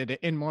Monday. I did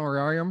it in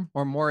Moriam,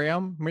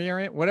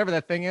 whatever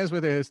that thing is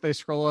with it. They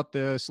scroll up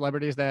the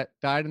celebrities that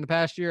died in the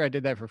past year. I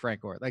did that for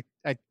Frank Gore. Like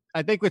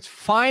I think it's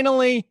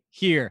finally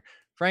here.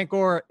 Frank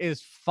Gore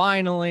is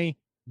finally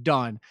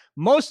done,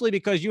 mostly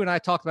because you and I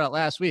talked about it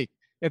last week.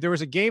 If there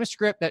was a game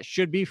script that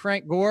should be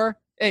Frank Gore,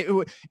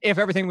 if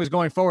everything was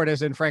going forward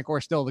as in Frank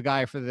Gore still the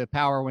guy for the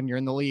power when you're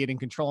in the lead and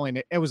controlling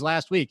it, it was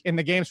last week. And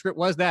the game script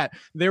was that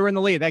they were in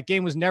the lead. That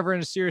game was never in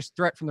a serious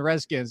threat from the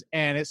Redskins,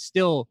 and it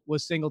still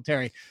was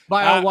Singletary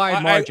by a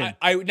wide margin.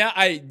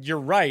 You're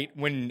right.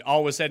 When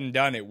all was said and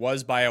done, it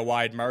was by a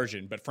wide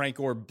margin, but Frank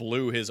Gore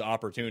blew his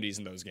opportunities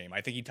in those games.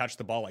 I think he touched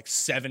the ball like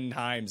 7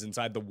 times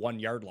inside the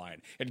 1-yard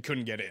line and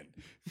couldn't get in.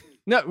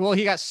 No, well,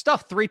 he got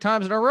stuffed 3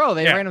 times in a row.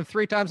 They ran him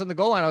 3 times on the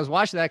goal line. I was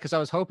watching that because I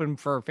was hoping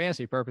for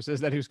fantasy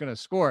purposes that he was going to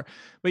score.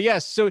 But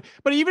yes,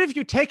 but even if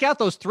you take out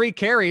those 3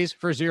 carries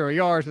for 0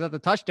 yards without the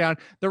touchdown,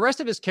 the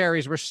rest of his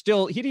carries were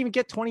still, he didn't even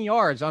get 20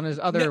 yards on his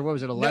other,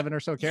 11 or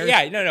so carries?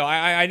 Yeah, no,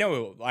 I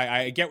know.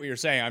 I get what you're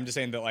saying. I'm just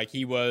saying that like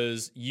he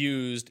was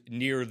used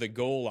near the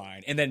goal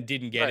line and then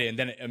didn't get in,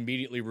 then it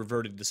immediately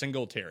reverted to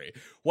Singletary.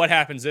 What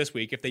happens this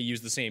week if they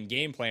use the same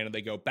game plan and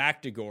they go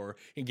back to Gore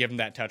and give him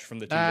that touch from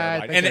the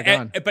 2-yard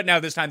line? But now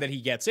this time that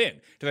he gets in,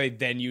 do they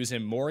then use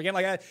him more again?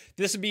 Like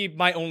this would be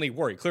my only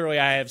worry. Clearly,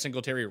 I have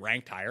Singletary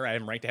ranked higher. I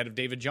have him ranked ahead of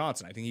David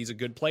Johnson. I think he's a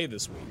good play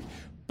this week,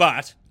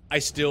 but I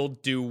still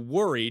do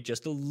worry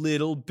just a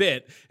little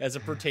bit as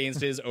it pertains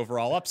to his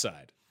overall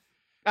upside.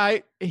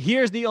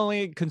 Here's the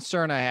only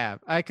concern I have.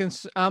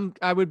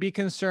 I would be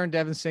concerned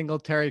Devin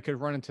Singletary could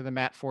run into the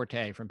Matt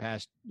Forte from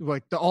past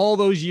all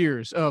those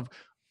years of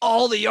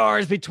all the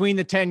yards between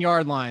the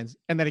 10-yard lines,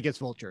 and then it gets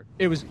vultured.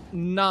 It was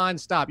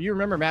nonstop. You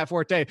remember Matt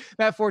Forte.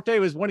 Matt Forte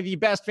was one of the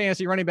best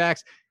fantasy running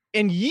backs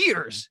in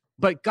years,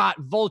 but got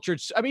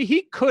vultured. I mean,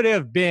 he could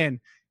have been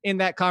in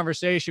that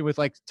conversation with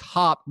like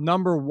top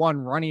number 1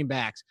 running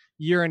backs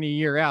year in and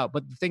year out.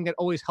 But the thing that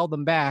always held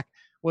them back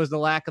was the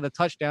lack of the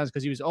touchdowns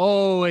because he was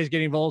always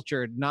getting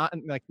vultured, not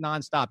like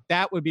nonstop.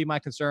 That would be my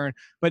concern,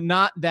 but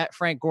not that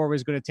Frank Gore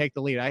was going to take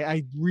the lead.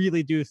 I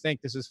really do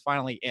think this is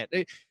finally it.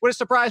 Would it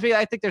surprise me?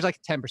 I think there's like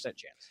a 10%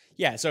 chance.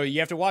 Yeah, so you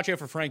have to watch out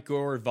for Frank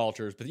Gore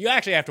vultures, but you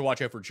actually have to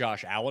watch out for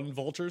Josh Allen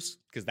vultures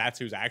because that's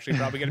who's actually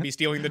probably going to be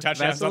stealing the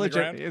touchdowns on the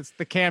ground. It's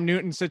the Cam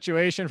Newton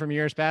situation from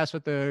years past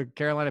with the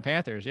Carolina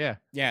Panthers. Yeah.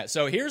 Yeah,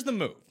 so here's the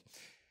move.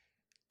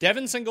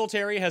 Devin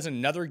Singletary has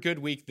another good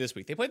week this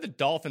week. They play the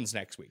Dolphins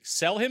next week.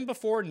 Sell him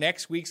before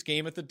next week's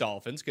game at the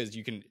Dolphins because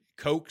you can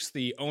coax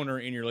the owner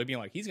in your league being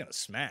like, he's going to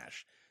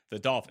smash the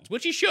Dolphins,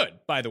 which he should,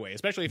 by the way,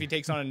 especially if he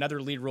takes on another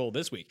lead role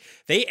this week.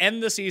 They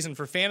end the season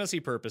for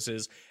fantasy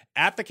purposes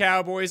at the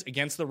Cowboys,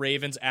 against the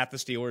Ravens, at the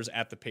Steelers,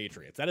 at the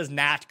Patriots. That is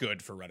not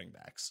good for running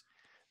backs.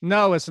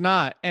 No, it's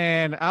not.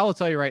 And I will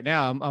tell you right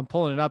now, I'm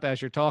pulling it up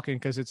as you're talking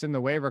because it's in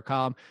the waiver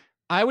column.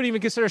 I would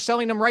even consider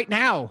selling them right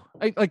now.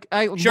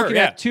 Looking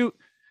at two.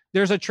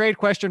 There's a trade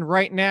question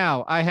right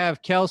now. I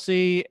have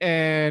Kelsey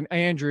and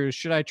Andrews.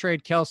 Should I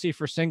trade Kelsey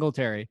for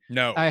Singletary?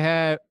 No. I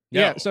have.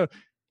 No. Yeah. So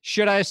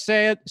should I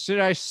send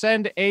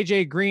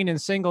AJ Green and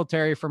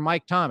Singletary for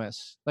Mike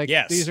Thomas? Like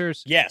yes. These are.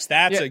 Yes,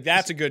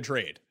 that's a good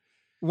trade.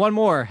 One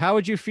more. How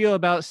would you feel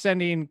about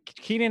sending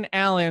Keenan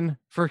Allen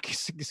for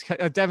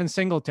Devin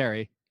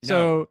Singletary? No.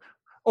 So,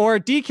 or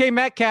DK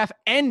Metcalf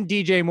and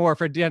DJ Moore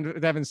for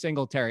Devin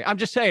Singletary. I'm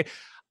just saying,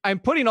 I'm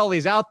putting all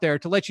these out there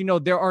to let you know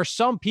there are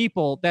some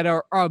people that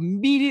are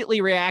immediately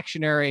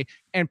reactionary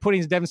and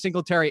putting Devin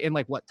Singletary in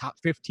top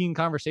 15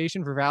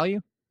 conversation for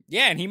value.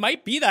 Yeah, and he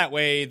might be that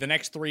way the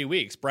next 3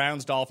 weeks.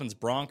 Browns, Dolphins,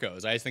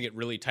 Broncos. I just think it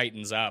really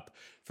tightens up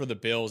for the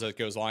Bills as it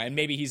goes along. And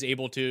maybe he's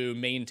able to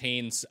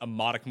maintain a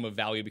modicum of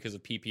value because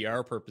of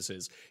PPR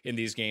purposes in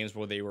these games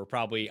where they were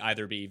probably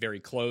either be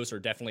very close or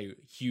definitely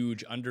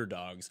huge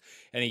underdogs.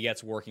 And he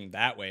gets working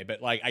that way.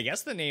 But I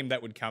guess the name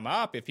that would come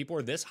up if people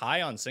are this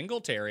high on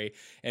Singletary,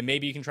 and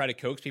maybe you can try to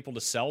coax people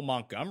to sell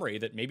Montgomery,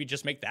 that maybe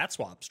just make that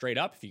swap straight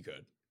up if you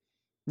could.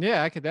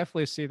 Yeah, I could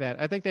definitely see that.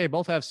 I think they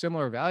both have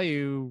similar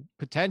value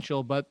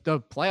potential, but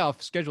the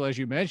playoff schedule, as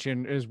you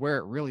mentioned, is where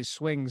it really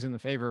swings in the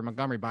favor of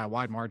Montgomery by a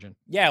wide margin.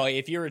 Yeah,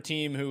 if you're a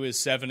team who is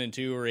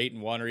 7-2 or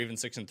 8-1 or even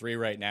 6-3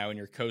 right now, and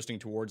you're coasting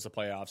towards the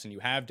playoffs, and you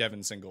have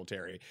Devin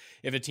Singletary,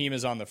 if a team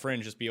is on the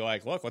fringe, just be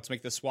like, look, let's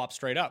make this swap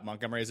straight up.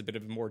 Montgomery has a bit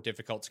of a more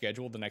difficult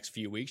schedule the next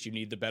few weeks. You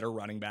need the better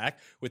running back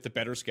with the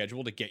better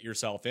schedule to get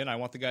yourself in. I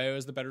want the guy who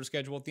has the better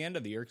schedule at the end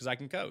of the year because I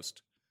can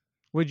coast.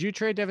 Would you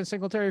trade Devin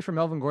Singletary for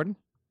Melvin Gordon?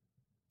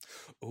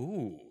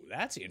 Ooh,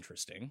 that's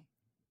interesting.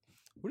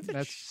 What if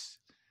that's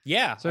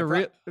yeah?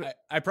 So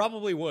I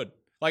probably would.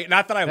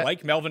 Not that I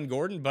like Melvin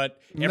Gordon, but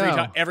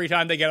every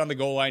time they get on the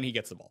goal line, he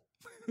gets the ball.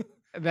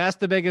 That's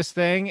the biggest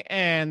thing,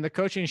 and the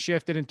coaching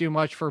shift didn't do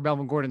much for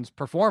Melvin Gordon's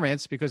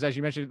performance because, as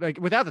you mentioned,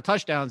 without the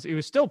touchdowns, it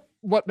was still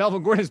what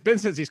Melvin Gordon has been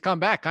since he's come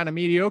back, kind of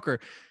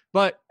mediocre.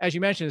 But as you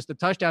mentioned, it's the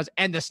touchdowns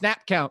and the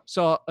snap count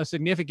saw a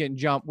significant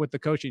jump with the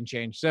coaching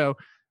change. So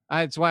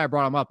that's why I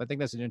brought him up. I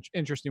think that's an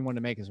interesting one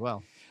to make as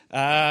well.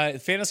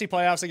 Fantasy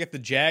playoffs, I get the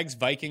Jags,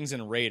 Vikings,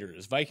 and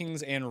Raiders.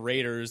 Vikings and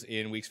Raiders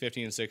in weeks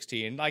 15 and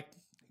 16. Not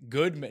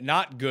good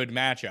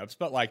matchups,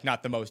 but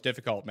not the most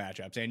difficult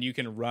matchups. And you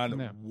can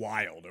run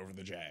wild over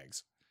the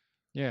Jags.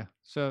 Yeah.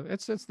 So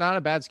it's not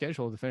a bad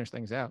schedule to finish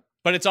things out.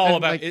 But it's all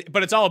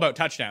about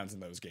touchdowns in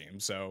those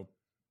games. So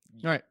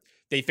right.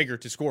 They figure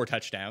to score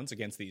touchdowns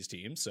against these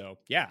teams. So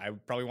yeah, I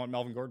would probably want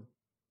Melvin Gordon.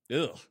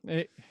 Ugh.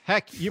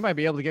 Heck, you might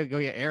be able to go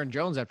get Aaron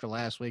Jones after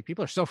last week.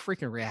 People are so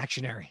freaking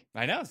reactionary.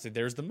 I know. So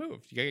there's the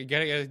move. You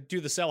gotta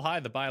do the sell high,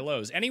 the buy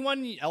lows.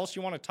 Anyone else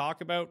you want to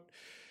talk about?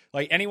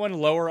 Anyone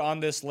lower on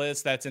this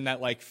list that's in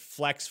that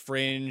flex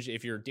fringe,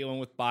 if you're dealing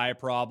with buy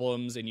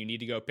problems and you need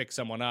to go pick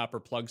someone up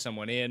or plug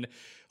someone in,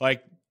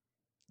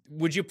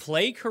 would you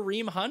play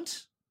Kareem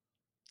Hunt?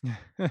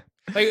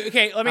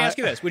 Okay, let me ask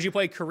you this. Would you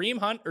play Kareem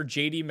Hunt or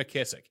JD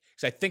McKissick?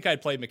 Because I think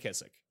I'd play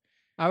McKissick.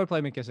 I would play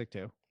McKissick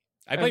too.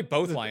 I play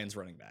both Lions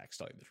running backs,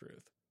 to tell you the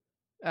truth.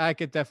 I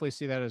could definitely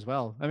see that as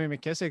well. I mean,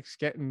 McKissick's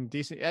getting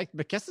decent.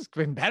 McKissick's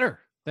been better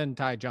than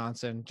Ty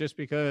Johnson, just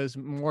because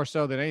more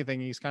so than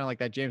anything, he's kind of like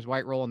that James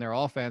White role in their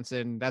offense,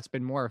 and that's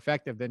been more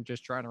effective than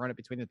just trying to run it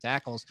between the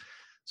tackles.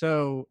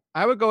 So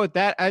I would go with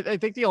that. I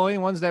think the only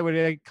ones that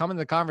would come in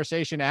the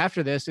conversation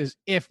after this is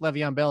if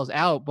Le'Veon Bell is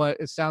out, but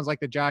it sounds like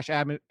the Josh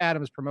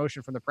Adams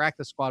promotion from the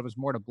practice squad was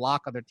more to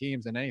block other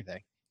teams than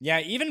anything. Yeah,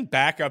 even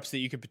backups that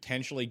you could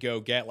potentially go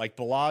get,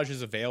 Balaj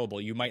is available.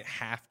 You might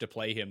have to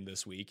play him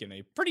this week in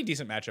a pretty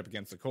decent matchup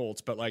against the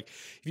Colts. But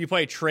if you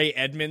play Trey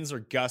Edmonds or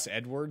Gus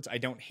Edwards, I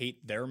don't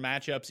hate their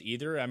matchups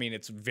either. I mean,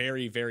 it's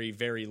very, very,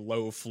 very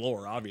low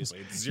floor. Obviously,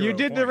 it's 0 You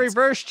did points. the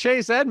reverse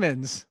Chase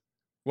Edmonds.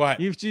 What?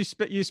 You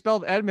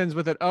spelled Edmonds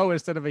with an O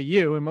instead of a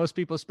U, and most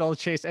people spell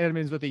Chase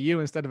Edmonds with a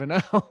U instead of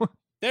an O.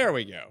 There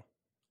we go.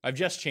 I've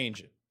just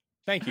changed it.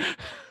 Thank you.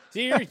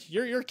 See,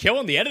 you're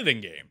killing the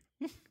editing game.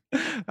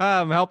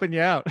 I'm helping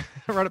you out.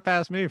 Run it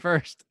past me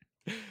first.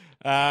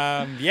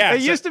 Yeah.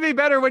 It used to be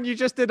better when you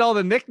just did all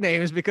the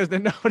nicknames because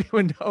then nobody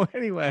would know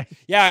anyway.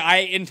 Yeah, I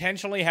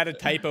intentionally had a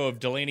typo of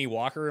Delaney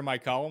Walker in my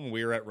column when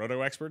we were at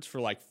Roto Experts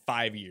for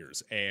 5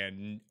 years,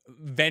 and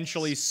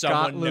eventually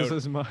someone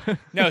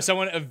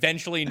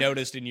eventually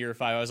noticed in year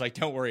 5. I was like,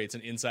 "Don't worry, it's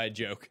an inside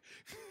joke."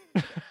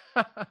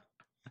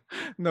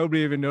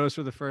 Nobody even noticed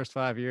for the first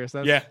 5 years.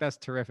 That's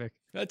terrific.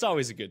 That's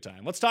always a good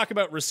time. Let's talk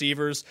about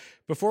receivers.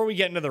 Before we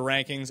get into the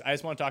rankings, I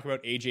just want to talk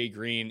about AJ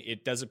Green.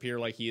 It does appear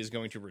like he is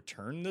going to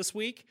return this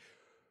week.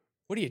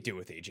 What do you do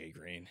with AJ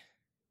Green?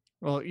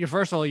 Well,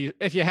 first of all,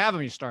 if you have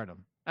him, you start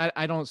him.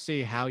 I don't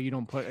see how you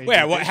don't put.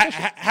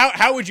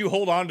 How would you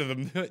hold on to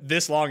them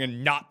this long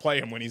and not play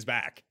him when he's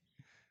back?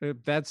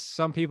 That's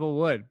some people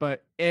would,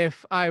 but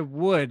if I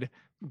would,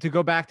 to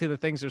go back to the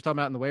things they're talking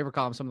about in the waiver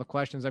column, some of the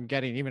questions I'm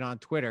getting even on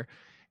Twitter.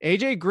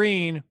 AJ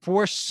Green,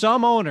 for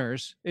some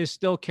owners, is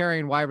still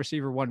carrying wide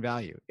receiver 1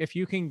 value. If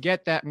you can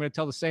get that, I'm going to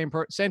tell the same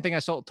thing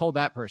I told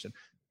that person.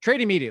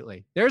 trade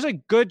immediately. There's a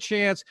good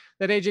chance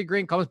that AJ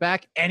Green comes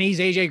back and he's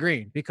AJ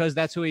Green because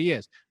that's who he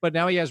is. But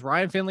now he has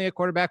Ryan Finley at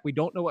quarterback. We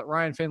don't know what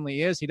Ryan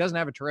Finley is. He doesn't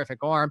have a terrific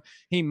arm.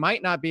 He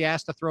might not be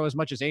asked to throw as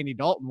much as Andy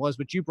Dalton was,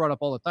 but you brought up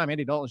all the time.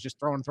 Andy Dalton's just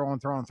throwing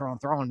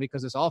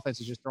because this offense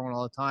is just throwing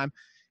all the time.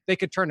 They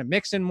could turn to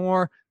Mixon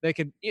more.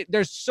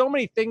 There's so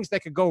many things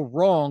that could go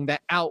wrong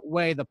that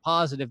outweigh the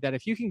positive that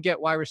if you can get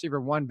wide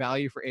receiver 1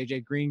 value for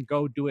AJ Green,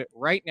 go do it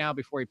right now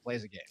before he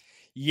plays a game.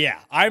 Yeah,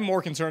 I'm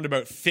more concerned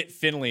about Fit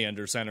Finley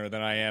under center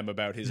than I am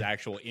about his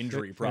actual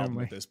injury problem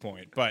at this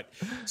point. But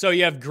so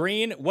you have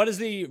Green. What is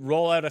the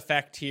rollout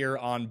effect here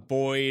on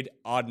Boyd,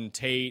 Auden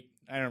Tate?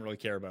 I don't really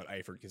care about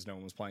Eifert because no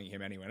one was playing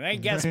him anyway. And I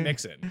guess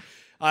Mixon.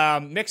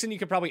 Mixon, you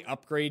could probably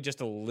upgrade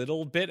just a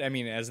little bit. I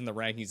mean, as in the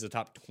rankings, the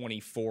top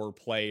 24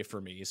 play for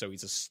me, so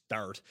he's a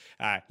start.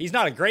 He's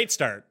not a great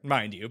start,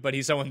 mind you, but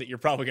he's someone that you're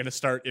probably going to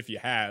start if you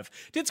have.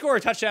 Did score a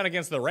touchdown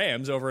against the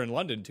Rams over in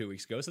London 2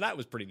 weeks ago, so that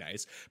was pretty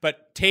nice.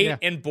 But Tate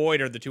and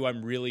Boyd are the two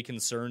I'm really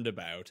concerned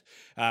about.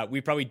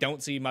 We probably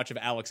don't see much of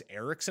Alex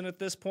Erickson at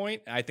this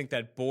point. I think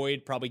that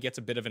Boyd probably gets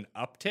a bit of an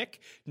uptick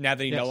now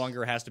that he no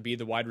longer has to be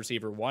the wide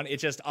receiver 1.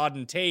 It's just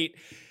Auden Tate.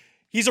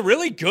 He's a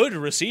really good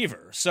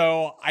receiver,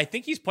 so I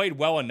think he's played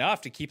well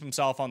enough to keep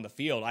himself on the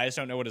field. I just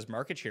don't know what his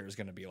market share is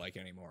going to be like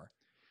anymore.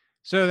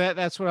 So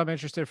that's what I'm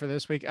interested for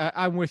this week.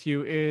 I'm with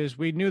you. Is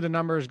we knew the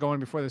numbers going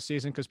before the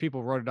season because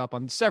people wrote it up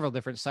on several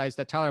different sites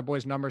that Tyler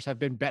Boyd's numbers have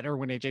been better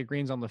when AJ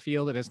Green's on the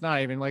field, and it's not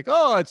even like,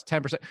 oh, it's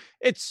 10%.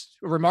 It's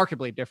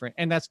remarkably different,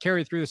 and that's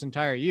carried through this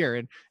entire year.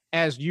 And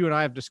as you and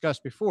I have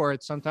discussed before,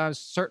 it's sometimes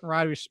certain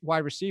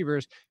wide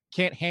receivers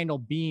can't handle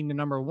being the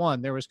number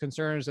 1. There was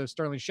concerns of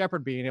Sterling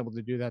Shepard being able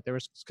to do that. There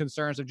was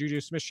concerns of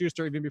Juju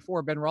Smith-Schuster even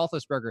before Ben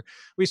Roethlisberger.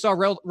 We saw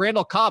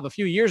Randall Cobb a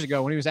few years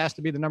ago when he was asked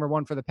to be the number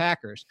 1 for the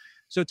Packers.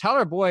 So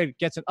Tyler Boyd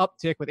gets an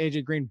uptick with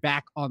AJ Green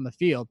back on the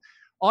field.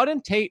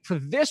 Auden Tate for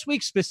this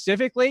week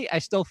specifically, I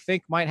still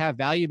think might have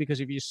value because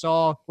if you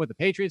saw what the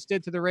Patriots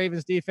did to the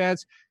Ravens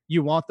defense,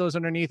 you want those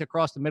underneath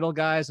across the middle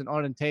guys, and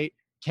Auden Tate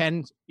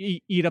can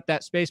eat up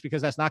that space because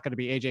that's not going to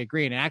be AJ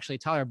Green. And actually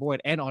Tyler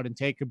Boyd and Auden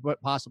Tate could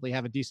possibly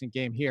have a decent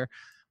game here.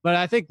 But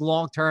I think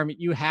long-term,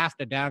 you have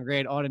to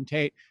downgrade Auden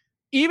Tate.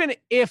 Even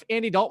if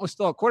Andy Dalton was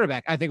still a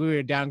quarterback, I think we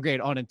would downgrade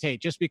Auden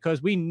Tate just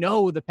because we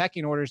know the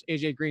pecking orders,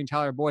 AJ Green,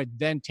 Tyler Boyd,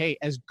 then Tate,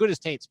 as good as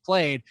Tate's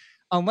played,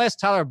 unless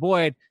Tyler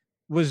Boyd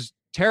was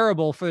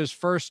terrible for his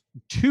first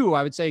 2,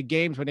 I would say,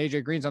 games when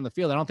AJ Green's on the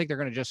field. I don't think they're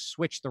going to just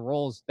switch the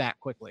roles that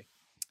quickly.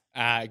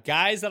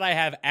 Guys that I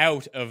have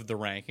out of the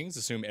rankings,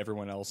 assume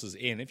everyone else is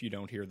in if you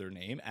don't hear their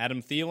name: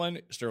 Adam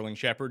Thielen, Sterling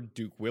Shepard,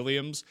 Duke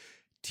Williams,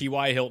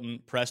 T.Y.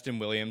 Hilton, Preston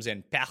Williams,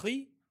 and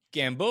Paris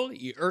Campbell.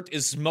 Ert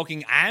is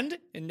smoking and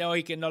now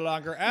he can no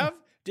longer have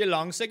the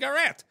long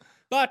cigarette.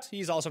 But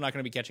he's also not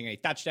going to be catching any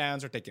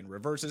touchdowns or taking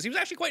reverses. He was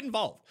actually quite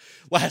involved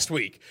last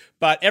week.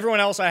 But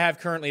everyone else I have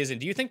currently is in.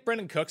 Do you think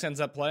Brendan Cooks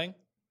ends up playing?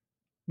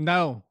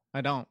 No,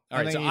 I don't. All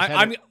right, so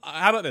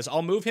how about this?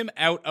 I'll move him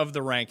out of the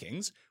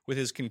rankings with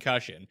his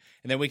concussion,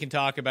 and then we can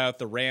talk about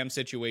the Rams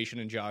situation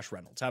and Josh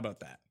Reynolds. How about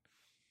that?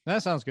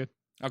 That sounds good.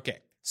 Okay,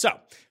 so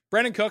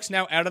Brandon Cooks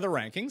now out of the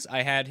rankings.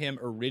 I had him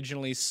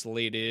originally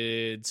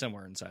slated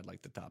somewhere inside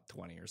like the top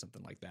 20 or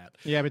something like that.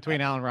 Yeah,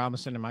 between Allen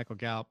Robinson and Michael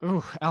Gallup.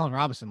 Ooh, Allen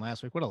Robinson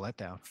last week. What a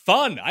letdown.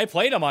 Fun. I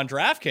played him on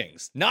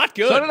DraftKings. Not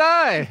good. So did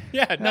I.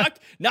 Yeah,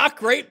 not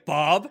great,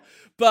 Bob.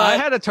 But I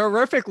had a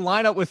terrific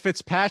lineup with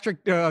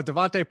Fitzpatrick,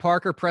 Devontae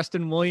Parker,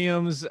 Preston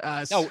Williams.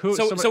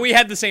 So we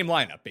had the same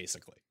lineup,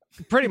 basically.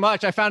 Pretty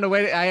much. I found a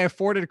way. I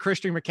afforded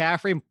Christian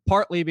McCaffrey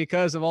partly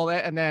because of all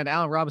that, and then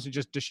Allen Robinson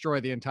just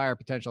destroyed the entire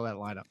potential of that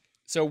lineup.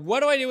 So what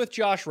do I do with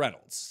Josh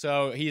Reynolds?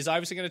 So he's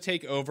obviously going to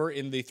take over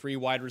in the 3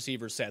 wide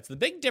receiver sets. The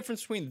big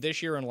difference between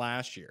this year and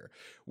last year,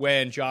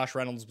 when Josh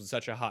Reynolds was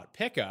such a hot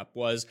pickup,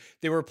 was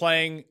they were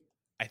playing,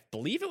 I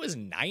believe it was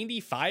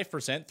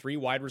 95% 3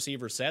 wide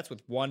receiver sets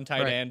with 1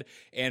 tight end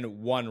and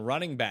 1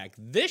 running back.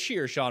 This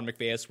year, Sean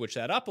McVay has switched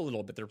that up a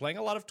little bit. They're playing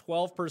a lot of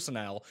 12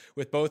 personnel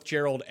with both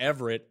Gerald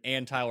Everett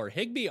and Tyler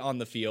Higbee on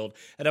the field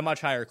at a much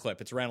higher clip.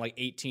 It's around like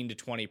 18 to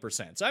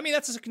 20%. So, I mean,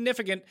 that's a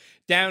significant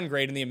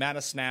downgrade in the amount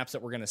of snaps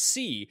that we're going to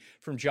see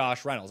from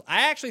Josh Reynolds.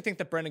 I actually think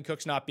that Brendan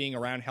Cooks not being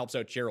around helps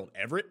out Gerald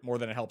Everett more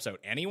than it helps out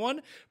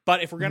anyone.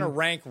 But if we're going to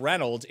rank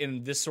Reynolds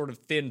in this sort of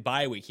thin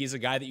bye week, he's a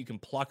guy that you can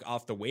pluck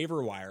off the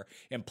waiver wire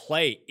and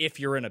play if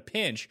you're in a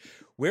pinch.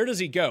 Where does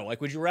he go? Like,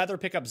 would you rather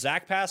pick up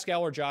Zach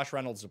Pascal or Josh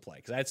Reynolds to play?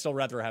 Because I'd still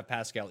rather have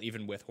Pascal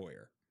even with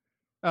Hoyer.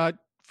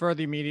 For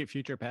the immediate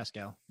future,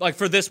 Pascal. Like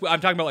for this, I'm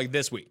talking about like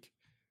this week.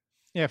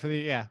 Yeah, for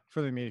the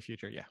immediate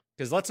future, yeah.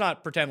 Because let's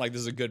not pretend like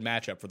this is a good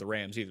matchup for the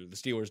Rams either. The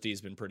Steelers' D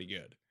has been pretty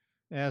good.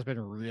 It has been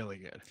really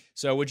good.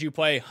 So would you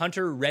play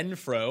Hunter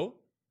Renfrow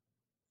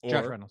or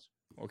Josh Reynolds?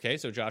 Okay,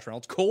 so Josh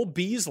Reynolds. Cole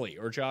Beasley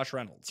or Josh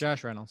Reynolds?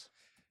 Josh Reynolds.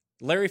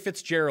 Larry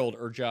Fitzgerald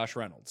or Josh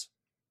Reynolds?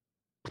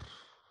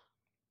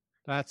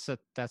 That's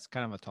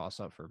kind of a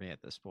toss-up for me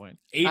at this point.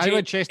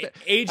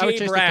 AJ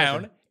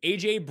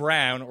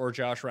Brown or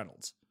Josh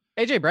Reynolds?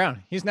 AJ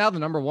Brown. He's now the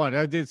number one.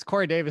 It's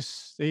Corey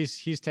Davis.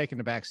 He's taking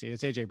the backseat.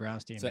 It's AJ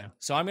Brown's team now.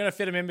 So I'm going to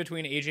fit him in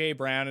between AJ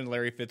Brown and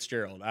Larry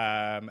Fitzgerald.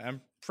 I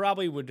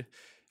probably would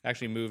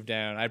actually move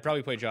down. I'd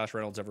probably play Josh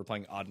Reynolds over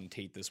playing Auden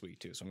Tate this week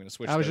too. So I'm going to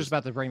switch. I was just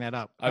about to bring that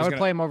up. I would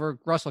play him over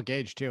Russell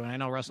Gage too. And I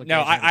know Russell.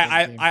 No,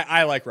 Gage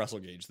I like Russell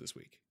Gage this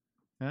week.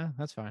 Yeah,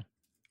 that's fine.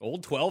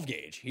 Old 12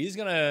 gauge. He's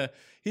gonna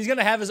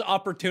have his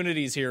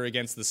opportunities here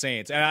against the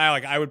Saints. And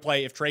I would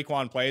play, if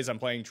Traquan plays, I'm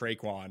playing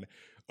Traquan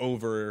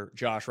over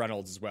Josh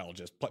Reynolds as well.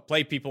 Just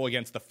play people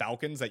against the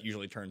Falcons. That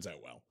usually turns out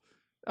well.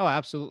 Oh,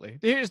 absolutely.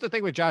 Here's the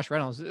thing with Josh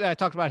Reynolds. I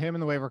talked about him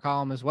in the waiver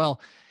column as well.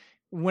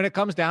 When it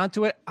comes down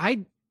to it,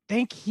 I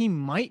think he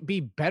might be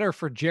better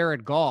for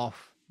Jared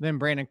Goff than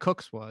Brandon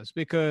Cooks was,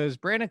 because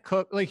Brandon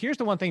Cook, like, here's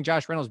the one thing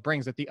Josh Reynolds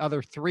brings that the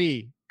other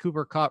three,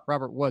 Cooper Kupp,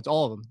 Robert Woods,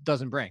 all of them,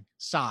 doesn't bring: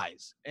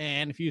 size.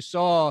 And if you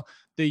saw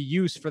the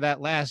use for that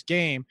last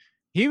game,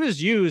 he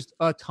was used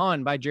a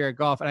ton by Jared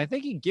Goff. And I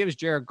think he gives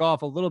Jared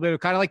Goff a little bit of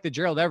kind of like the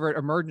Gerald Everett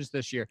emergence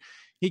this year.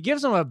 He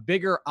gives him a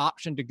bigger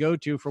option to go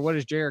to for what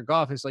is Jared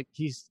Goff. Is like,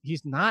 he's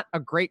not a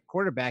great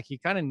quarterback. He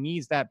kind of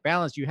needs that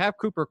balance. You have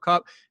Cooper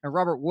Kupp and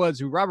Robert Woods,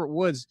 who Robert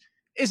Woods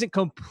isn't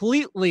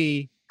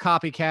completely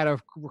copycat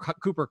of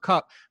Cooper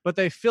Kupp, but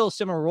they fill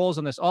similar roles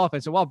in this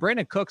offense. And while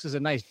Brandon Cooks is a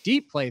nice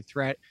deep play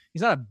threat,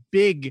 he's not a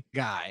big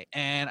guy.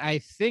 And I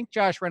think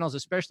Josh Reynolds,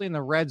 especially in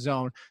the red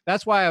zone,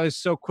 that's why I was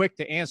so quick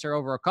to answer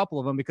over a couple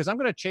of them, because I'm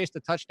going to chase the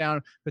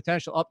touchdown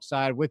potential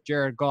upside with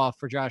Jared Goff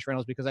for Josh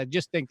Reynolds, because I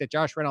just think that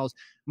Josh Reynolds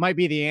might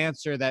be the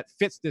answer that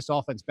fits this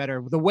offense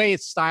better, the way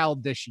it's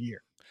styled this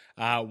year.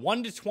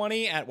 1 to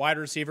 20 at wide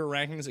receiver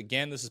rankings.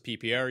 Again, this is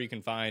PPR. You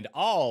can find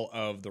all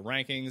of the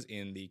rankings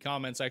in the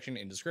comment section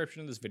and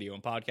description of this video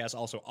and podcast.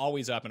 Also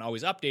always up and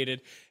always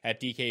updated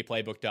at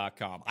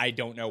dkplaybook.com. I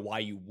don't know why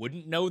you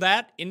wouldn't know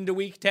that into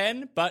week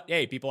 10, but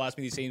hey, people ask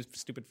me these same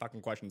stupid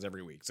fucking questions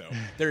every week. So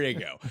there you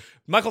go.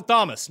 Michael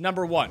Thomas,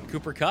 number 1.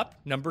 Cooper Kupp,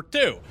 number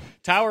 2.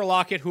 Tyler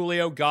Lockett,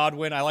 Julio,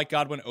 Godwin. I like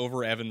Godwin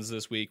over Evans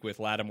this week, with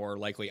Lattimore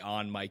likely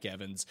on Mike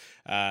Evans.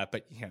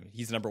 But you know,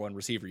 he's the number 1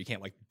 receiver. You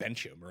can't like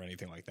bench him or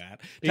anything like that.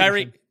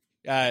 Tyreek,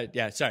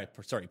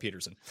 sorry,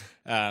 Peterson.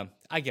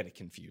 I get it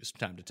confused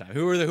time to time.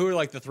 Who are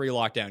like the 3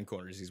 lockdown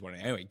corners he's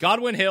winning? Anyway,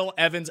 Godwin, Hill,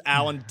 Evans,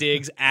 Allen,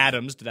 Diggs,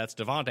 Adams. That's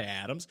Devontae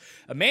Adams.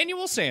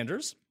 Emmanuel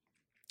Sanders,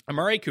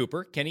 Amari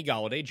Cooper, Kenny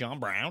Golladay, John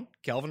Brown,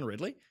 Calvin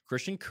Ridley,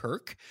 Christian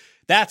Kirk.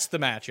 That's the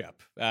matchup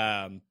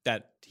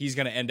that he's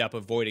going to end up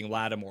avoiding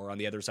Lattimore on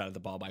the other side of the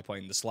ball by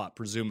playing the slot,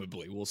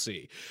 presumably. We'll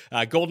see.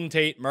 Golden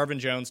Tate, Marvin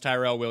Jones,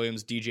 Tyrell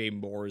Williams, DJ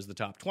Moore is the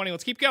top 20.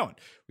 Let's keep going.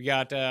 We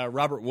got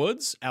Robert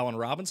Woods, Allen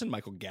Robinson,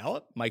 Michael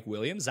Gallup, Mike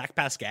Williams, Zach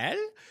Pascal,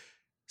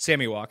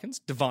 Sammy Watkins,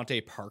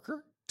 Devontae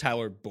Parker,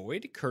 Tyler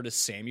Boyd, Curtis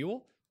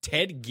Samuel,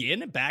 Ted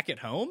Ginn back at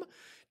home,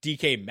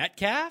 DK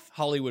Metcalf,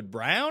 Hollywood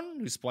Brown,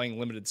 who's playing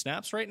limited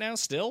snaps right now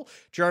still,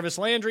 Jarvis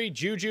Landry,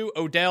 Juju,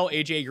 Odell,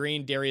 AJ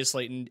Green, Darius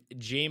Slayton,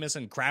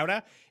 Jamison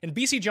Crowder, and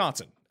BC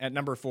Johnson at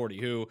number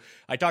 40, who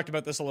I talked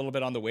about this a little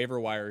bit on the waiver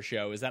wire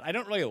show, is that I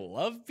don't really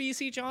love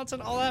BC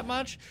Johnson all that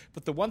much,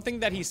 but the one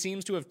thing that he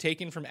seems to have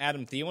taken from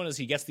Adam Thielen is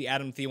he gets the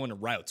Adam Thielen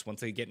routes once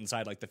they get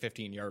inside like the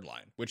 15-yard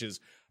line, which is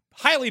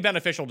highly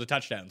beneficial to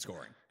touchdown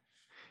scoring.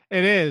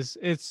 It is.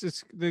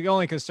 It's the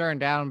only concern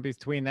down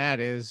between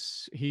that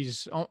is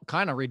he's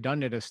kind of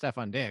redundant as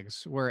Stephon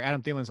Diggs, where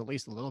Adam Thielen's at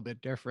least a little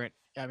bit different.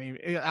 I mean,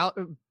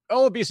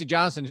 BC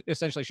Johnson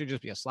essentially should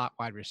just be a slot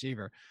wide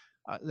receiver.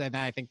 And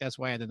I think that's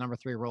why the number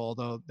 3 role,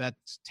 though,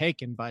 that's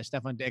taken by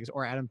Stephon Diggs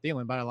or Adam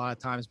Thielen by a lot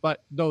of times. But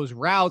those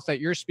routes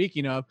that you're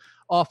speaking of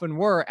often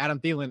were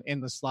Adam Thielen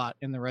in the slot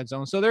in the red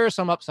zone. So there is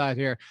some upside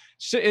here.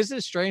 Is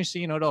it strange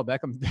seeing Odell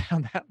Beckham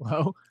down that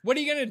low? What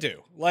are you going to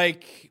do?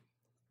 Like,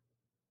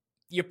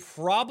 you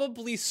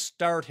probably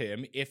start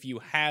him if you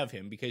have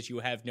him because you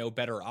have no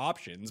better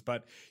options,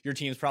 but your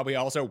team's probably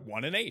also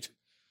 1-8.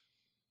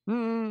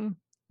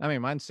 I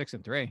mean, mine's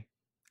 6-3.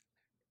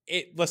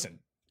 Listen,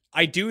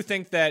 I do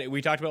think that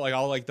we talked about like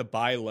all like the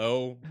buy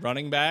low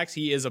running backs.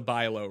 He is a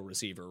buy low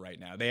receiver right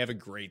now. They have a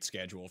great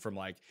schedule from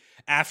like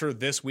after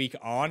this week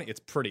on. It's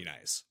pretty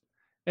nice.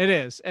 It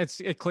is.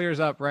 It clears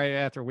up right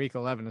after week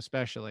 11,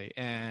 especially.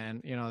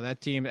 And, you know,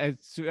 that team,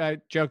 I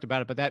joked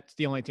about it, but that's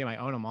the only team I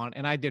own them on.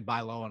 And I did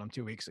buy low on them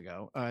 2 weeks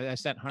ago. I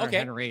sent Hunter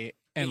Henry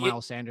and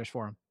Miles Sanders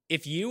for him.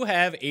 If you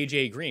have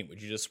AJ Green,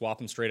 would you just swap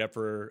him straight up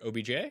for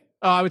OBJ?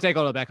 Oh, I would take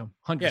Odell Beckham,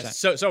 100%. Yes,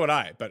 so would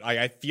I, but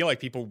I feel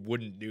like people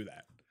wouldn't do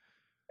that.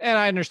 And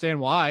I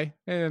understand why.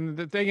 And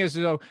the thing is,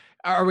 so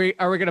are we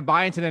going to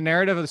buy into the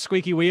narrative of the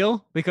squeaky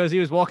wheel because he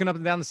was walking up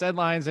and down the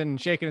sidelines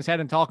and shaking his head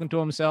and talking to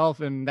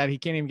himself and that he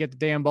can't even get the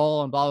damn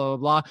ball and blah, blah,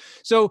 blah, blah.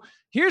 So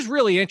here's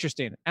really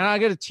interesting. And I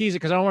got to tease it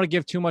because I don't want to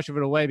give too much of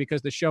it away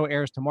because the show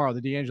airs tomorrow,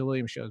 the D'Angelo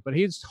Williams shows. But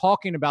he's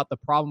talking about the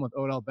problem with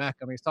Odell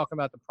Beckham. He's talking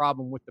about the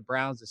problem with the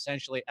Browns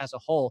essentially as a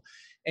whole.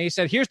 And he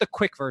said, here's the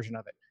quick version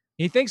of it.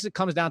 He thinks it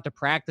comes down to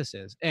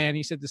practices. And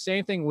he said the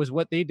same thing was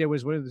what they did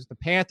was with the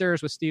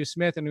Panthers, with Steve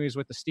Smith, and he was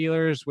with the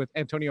Steelers, with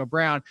Antonio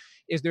Brown,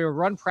 is they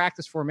run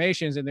practice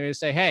formations and they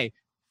say, hey,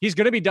 he's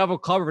going to be double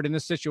covered in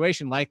this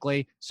situation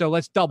likely. So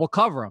let's double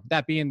cover him,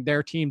 that being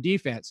their team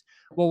defense.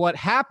 Well, what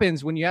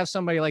happens when you have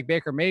somebody like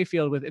Baker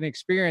Mayfield with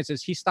inexperience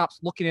is he stops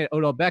looking at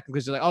Odell Beckham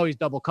because he's like, oh, he's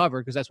double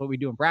covered because that's what we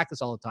do in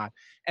practice all the time.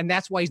 And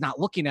that's why he's not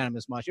looking at him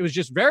as much. It was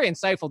just very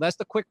insightful. That's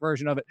the quick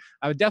version of it.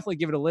 I would definitely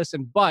give it a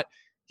listen, but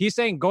he's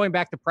saying going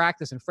back to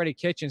practice and Freddie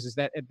Kitchens is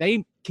that if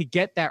they could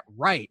get that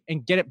right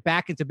and get it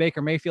back into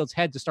Baker Mayfield's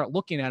head to start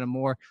looking at him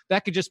more,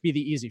 that could just be the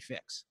easy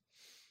fix.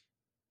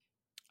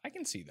 I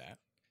can see that.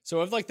 So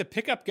of like the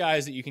pickup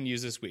guys that you can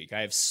use this week,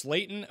 I have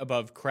Slayton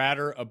above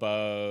Crowder,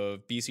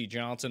 above BC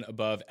Johnson,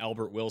 above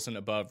Albert Wilson,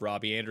 above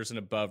Robbie Anderson,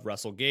 above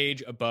Russell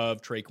Gage,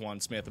 above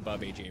Traquan Smith,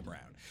 above AJ Brown.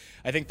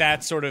 I think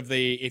that's sort of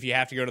the, if you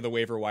have to go to the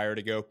waiver wire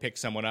to go pick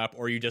someone up,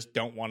 or you just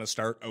don't want to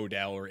start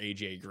Odell or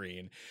AJ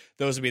Green,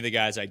 those would be the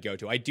guys I'd go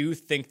to. I do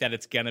think that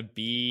it's going to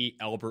be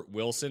Albert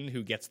Wilson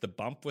who gets the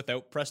bump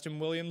without Preston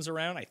Williams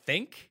around, I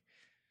think.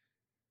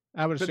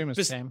 I would assume it's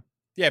the same.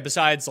 Yeah,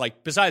 besides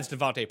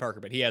Devontae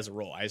Parker, but he has a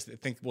role. I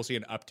think we'll see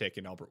an uptick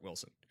in Albert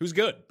Wilson, who's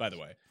good, by the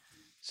way.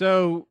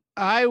 So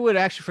I would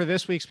actually, for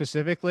this week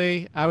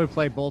specifically, I would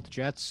play both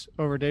Jets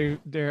over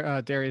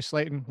Darius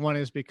Slayton. One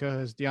is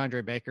because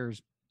DeAndre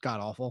Baker's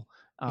god-awful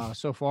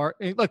so far.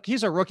 Look,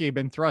 he's a rookie,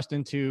 been thrust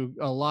into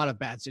a lot of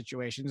bad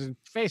situations and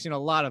facing a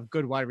lot of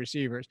good wide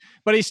receivers,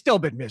 but he's still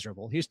been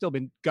miserable. He's still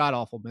been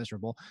god-awful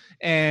miserable.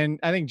 And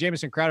I think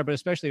Jamison Crowder, but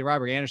especially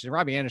Robbie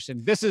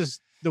Anderson, this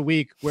is the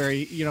week where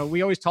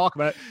we always talk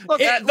about it. Look,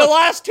 the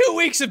last 2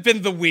 weeks have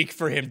been the week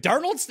for him.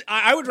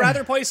 I would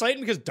rather play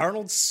Slayton because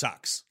Darnold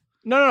sucks.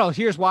 No.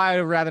 Here's why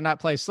I would rather not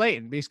play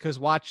Slayton, because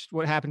watch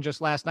what happened just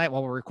last night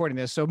while we're recording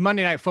this. So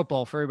Monday Night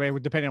Football, for everybody,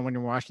 depending on when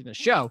you're watching the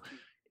show,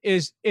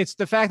 it's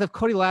the fact that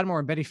Cody Lattimore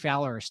and Benny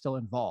Fowler are still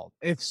involved.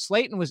 If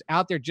Slayton was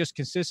out there just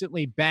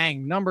consistently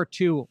bang number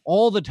 2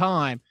 all the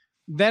time,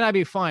 then I'd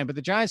be fine. But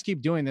the Giants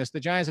keep doing this. The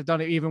Giants have done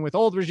it even with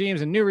old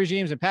regimes and new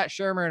regimes and Pat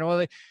Shurmur and all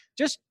that.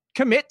 Just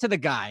commit to the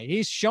guy.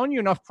 He's shown you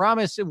enough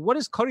promise. What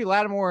has Cody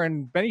Lattimore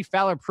and Benny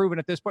Fowler proven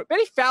at this point?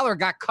 Benny Fowler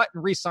got cut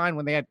and re-signed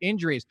when they had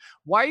injuries.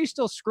 Why are you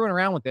still screwing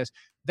around with this?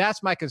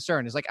 That's my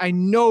concern. Is like, I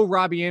know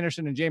Robbie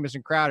Anderson and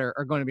Jamison Crowder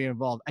are going to be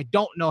involved. I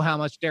don't know how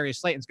much Darius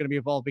Slayton's going to be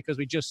involved because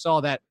we just saw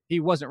that he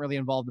wasn't really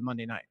involved in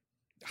Monday night.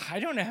 I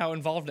don't know how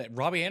involved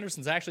Robbie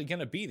Anderson's actually going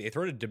to be. They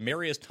throw to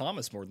Demaryius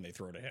Thomas more than they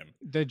throw to him.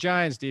 The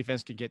Giants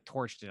defense could get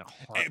torched in a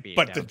heartbeat.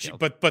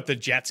 But the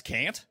Jets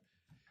can't?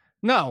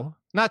 No,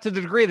 not to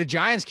the degree the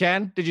Giants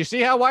can. Did you see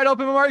how wide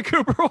open Amari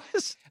Cooper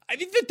was? I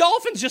mean, the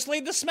Dolphins just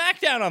laid the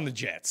smackdown on the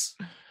Jets.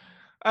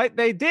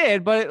 They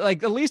did, but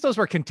like at least those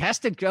were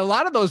contested. A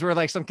lot of those were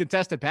like some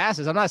contested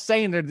passes. I'm not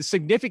saying they're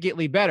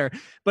significantly better,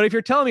 but if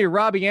you're telling me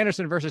Robbie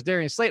Anderson versus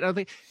Darius Slayton, I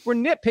think we're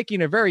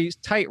nitpicking a very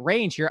tight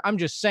range here. I'm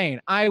just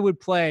saying I would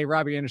play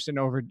Robbie Anderson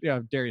over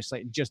Darius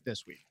Slayton just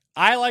this week.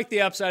 I like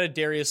the upside of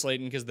Darius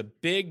Slayton because the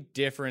big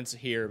difference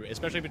here,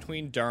 especially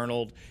between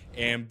Darnold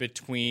and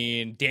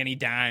between Danny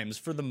Dimes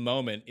for the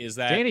moment, is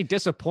that Danny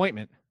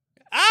disappointment.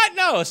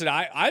 No, listen,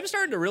 I'm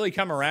starting to really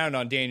come around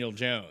on Daniel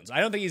Jones.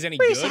 I don't think he's any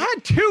good. He's had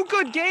 2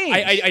 good games.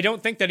 I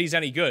don't think that he's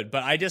any good,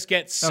 but I just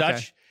get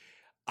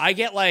I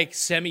get like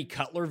Semi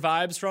Cutler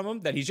vibes from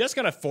him that he's just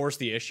going to force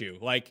the issue.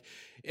 Like,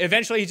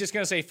 eventually he's just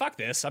going to say, fuck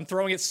this. I'm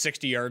throwing it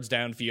 60 yards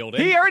downfield.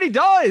 He already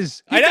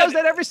does. He does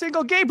that every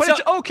single game, but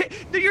it's okay.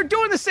 You're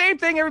doing the same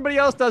thing everybody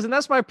else does, and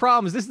that's my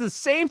problem. This is the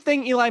same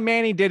thing Eli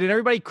Manning did, and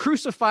everybody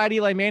crucified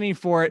Eli Manning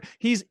for it.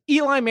 He's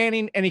Eli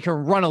Manning, and he can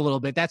run a little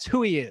bit. That's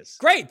who he is.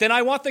 Great. Then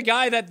I want the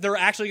guy that they're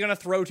actually going to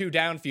throw to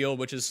downfield,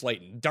 which is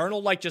Slayton.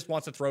 Darnold just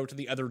wants to throw to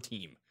the other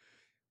team.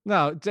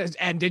 No,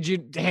 and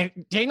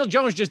Daniel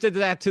Jones just did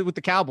that too with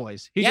the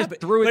Cowboys. He just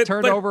threw it,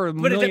 turned over a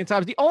million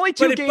times. The only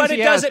 2 games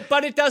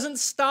but it doesn't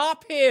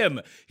stop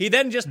him. He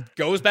then just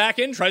goes back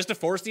in, tries to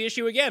force the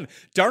issue again.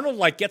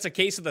 Darnold gets a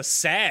case of the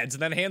SADS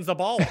and then hands the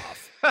ball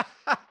off.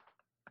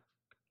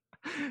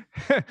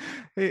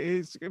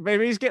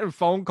 Maybe he's getting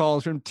phone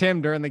calls from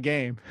Tim during the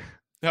game.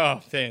 Oh,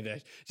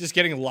 man, just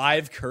getting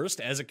live cursed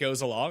as it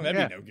goes along.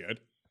 That'd be no good.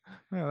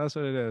 Yeah, that's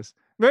what it is.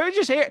 Maybe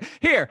just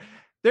here.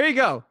 There you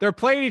go. They're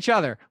playing each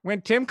other. When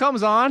Tim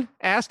comes on,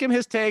 ask him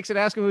his takes and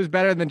ask him who's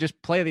better, and then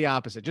just play the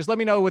opposite. Just let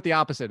me know what the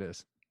opposite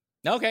is.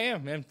 Okay, yeah,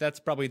 man, that's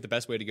probably the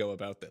best way to go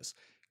about this.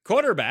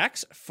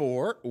 Quarterbacks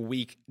for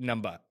week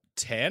number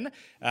 10.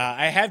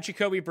 I have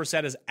Jacoby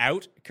Brissett as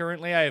out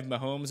currently. I have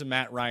Mahomes and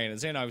Matt Ryan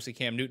as in. Obviously,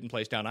 Cam Newton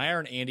placed down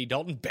iron. Andy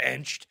Dalton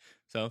benched.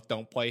 So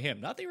don't play him.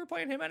 Not that you were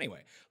playing him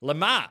anyway.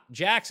 Lamar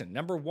Jackson,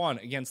 number 1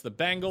 against the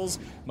Bengals.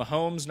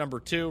 Mahomes,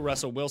 number 2.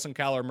 Russell Wilson,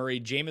 Kyler Murray.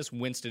 Jameis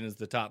Winston is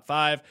the top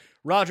 5.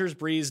 Rodgers,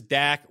 Breeze,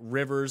 Dak,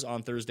 Rivers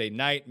on Thursday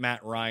night.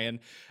 Matt Ryan.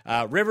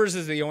 Rivers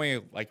is the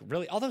only,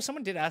 really, although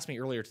someone did ask me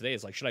earlier today,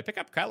 it's should I pick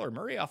up Kyler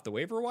Murray off the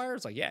waiver wire?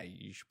 It's yeah,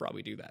 you should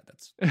probably do that.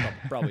 That's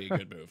probably a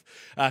good move.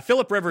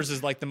 Phillip Rivers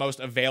is the most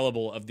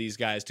available of these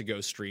guys to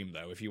go stream,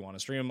 though. If you want to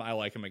stream him, I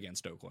like him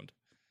against Oakland.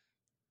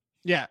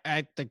 Yeah,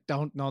 I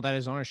don't know that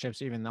his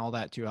ownership's even all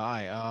that too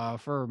high.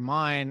 For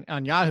mine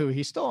on Yahoo,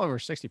 he's still over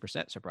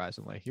 60%.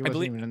 Surprisingly, he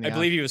wasn't even in the. I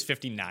believe he was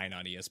 59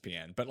 on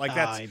ESPN, but like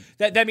I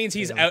that means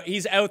he's out.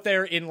 He's out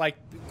there in like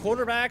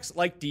quarterbacks,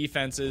 like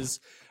defenses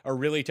are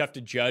really tough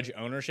to judge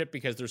ownership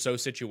because they're so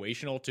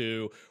situational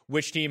to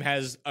which team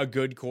has a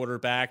good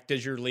quarterback.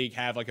 Does your league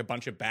have like a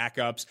bunch of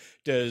backups?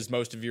 Does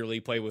most of your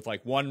league play with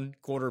like one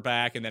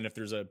quarterback? And then if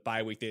there's a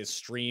bye week, they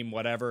stream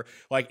whatever.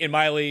 Like in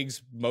my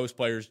leagues, most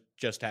players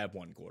just have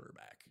one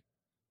quarterback.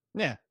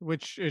 Yeah,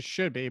 which it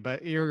should be,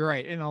 but you're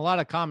right. In a lot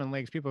of common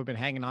leagues, people have been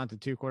hanging on to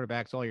two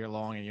quarterbacks all year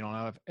long, and you don't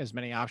have as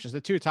many options. The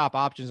two top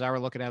options I were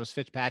looking at was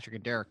Fitzpatrick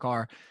and Derek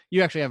Carr.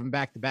 You actually have them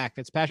back to back.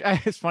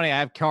 Fitzpatrick. It's funny. I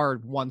have Carr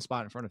one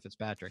spot in front of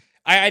Fitzpatrick.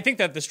 I think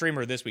that the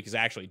streamer this week is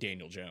actually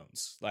Daniel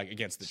Jones, like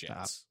against the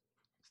Jets.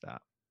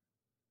 Stop.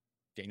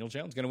 Daniel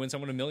Jones going to win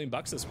someone $1 million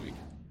this week.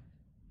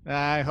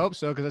 I hope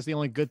so, because that's the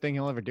only good thing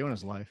he'll ever do in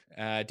his life.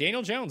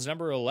 Daniel Jones,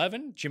 number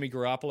 11. Jimmy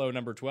Garoppolo,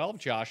 number 12.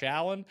 Josh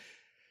Allen.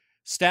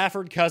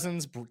 Stafford,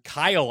 Cousins,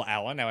 Kyle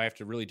Allen. Now I have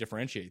to really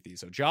differentiate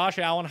these. So Josh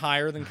Allen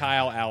higher than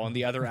Kyle Allen,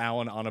 the other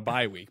Allen on a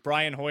bye week.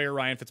 Brian Hoyer,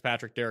 Ryan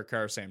Fitzpatrick, Derek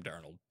Carr, Sam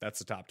Darnold. That's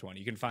the top 20.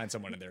 You can find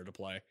someone in there to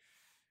play.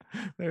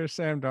 There's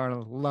Sam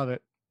Darnold. Love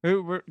it.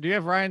 Do you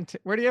have Ryan?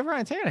 Where do you have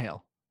Ryan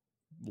Tannehill?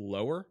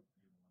 Lower.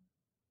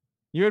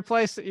 You would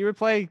play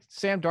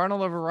Sam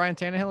Darnold over Ryan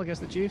Tannehill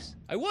against the Chiefs?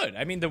 I would.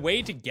 I mean, the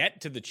way to get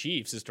to the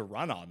Chiefs is to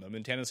run on them,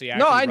 and Tennessee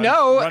runs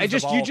the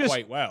ball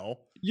quite well.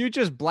 You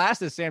just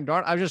blasted Sam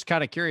Darnold. I was just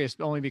kind of curious,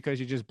 only because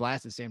you just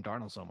blasted Sam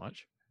Darnold so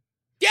much.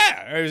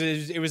 Yeah,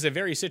 it was a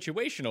very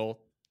situational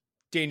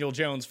Daniel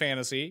Jones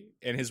fantasy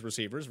and his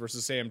receivers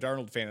versus Sam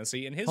Darnold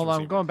fantasy and his receivers.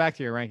 I'm going back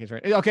to your rankings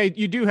right. Okay,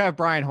 you do have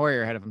Brian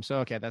Hoyer ahead of him, so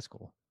okay, that's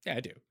cool. Yeah, I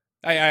do.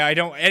 I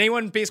don't.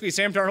 Anyone basically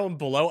Sam Darnold and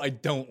below, I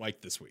don't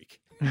like this week.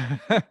 How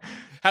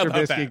about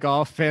Trubisky, that?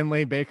 Goff,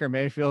 Finley, Baker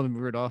Mayfield,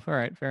 and Rudolph. All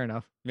right, fair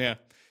enough. Yeah.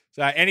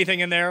 So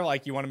anything in there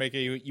like you want to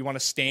you want to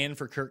stand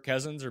for Kirk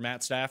Cousins or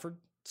Matt Stafford?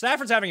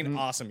 Stafford's having an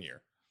awesome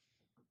year.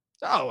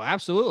 Oh,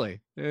 absolutely.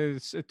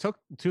 It took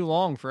too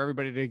long for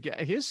everybody to get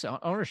his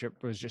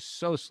ownership was just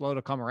so slow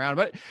to come around.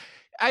 But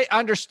I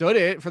understood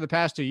it for the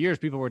past 2 years.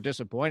 People were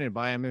disappointed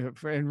by him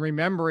and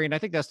remembering. I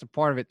think that's the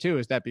part of it too,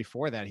 is that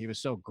before that he was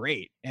so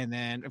great. And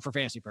then for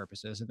fantasy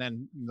purposes, and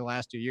then the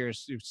last 2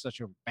 years, it was such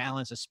a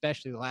balance,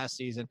 especially the last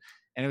season.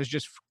 And it was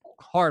just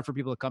hard for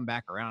people to come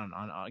back around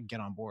and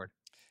get on board.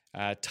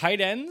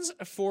 Tight ends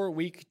for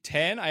week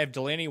 10. I have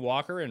Delaney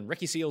Walker and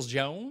Ricky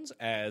Seals-Jones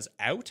as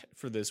out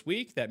for this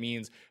week. That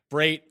means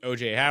Brait,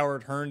 OJ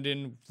Howard,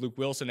 Herndon, Luke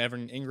Wilson,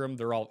 Evan Ingram.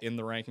 They're all in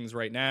the rankings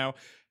right now.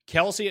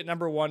 Kelsey at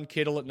number 1,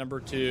 Kittle at number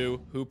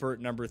 2, Hooper at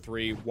number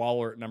 3,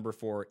 Waller at number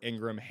 4,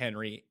 Ingram,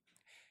 Henry,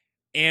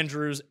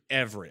 Andrews,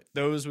 Everett.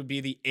 Those would be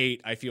the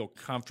 8 I feel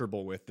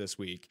comfortable with this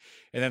week.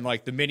 And then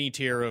like the mini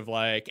tier of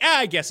like,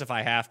 I guess if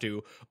I have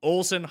to,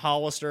 Olsen,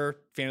 Hollister,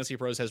 Fantasy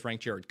Pros has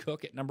ranked Jared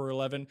Cook at number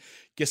 11,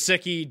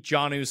 Gesicki,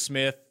 Jonnu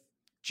Smith,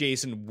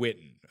 Jason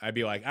Witten. I'd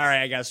be like, all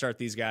right, I got to start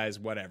these guys,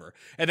 whatever.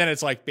 And then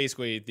it's like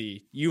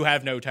basically you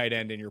have no tight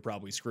end and you're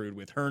probably screwed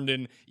with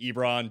Herndon,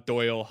 Ebron,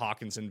 Doyle,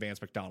 Hawkinson, Vance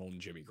McDonald,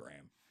 and Jimmy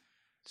Graham.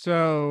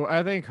 So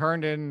I think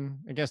Herndon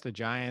against the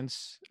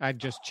Giants, I'd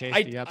just chase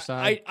the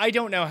upside. I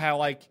don't know how,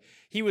 like,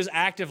 he was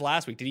active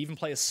last week. Did he even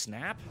play a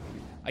snap?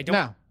 I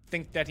don't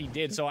think that he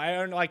did. So I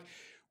don't know, like,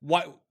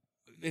 what,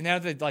 now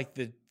that, like,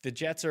 the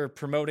Jets are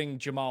promoting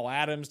Jamal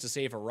Adams to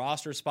save a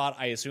roster spot,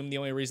 I assume the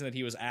only reason that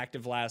he was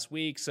active last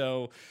week,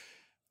 so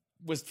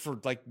was for,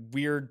 like,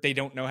 weird, they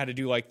don't know how to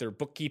do, like, their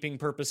bookkeeping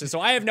purposes. So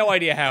I have no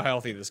idea how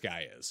healthy this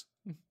guy is.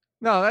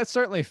 No, that's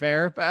certainly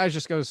fair. But I was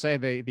just going to say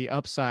the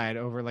upside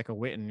over like a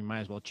Witten, you might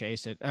as well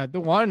chase it. The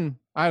one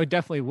I would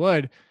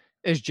definitely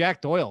is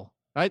Jack Doyle.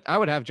 I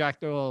would have Jack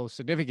Doyle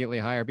significantly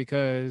higher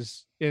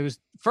because it was,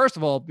 first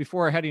of all,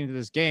 before heading into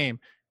this game,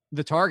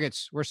 the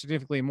targets were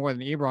significantly more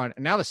than Ebron.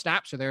 And now the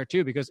snaps are there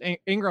too because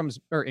Ebron's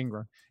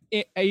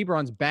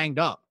banged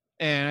up.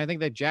 And I think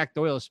that Jack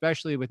Doyle,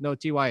 especially with no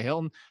T.Y.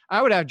 Hilton,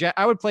 I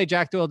would play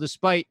Jack Doyle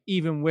despite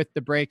even with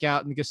the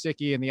breakout and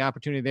Gesicki and the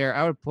opportunity there.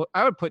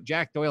 I would put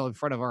Jack Doyle in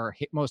front of our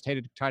most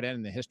hated tight end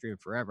in the history of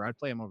forever. I'd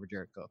play him over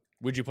Jared Cook.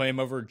 Would you play him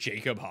over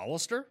Jacob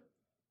Hollister?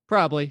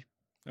 Probably.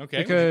 Okay.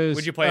 Because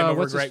would you play him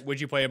over Greg?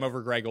 Would you play him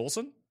over Greg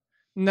Olsen?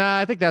 Nah,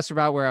 I think that's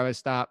about where I would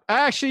stop.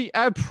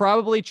 I'd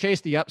probably chase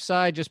the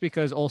upside just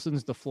because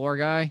Olsen's the floor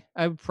guy.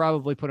 I would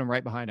probably put him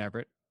right behind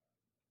Everett.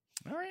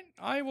 All right,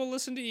 I will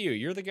listen to you.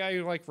 You're the guy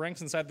who like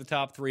ranks inside the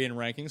top 3 in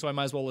ranking, so I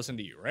might as well listen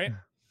to you, right?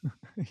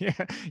 Yeah,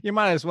 you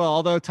might as well.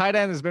 Although tight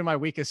end has been my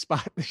weakest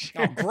spot this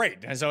year. Oh, great.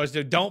 And so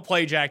don't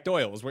play Jack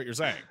Doyle is what you're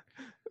saying.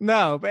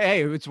 No, but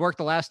hey, it's worked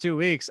the last 2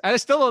 weeks. I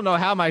still don't know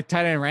how my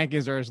tight end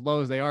rankings are as low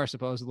as they are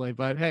supposedly,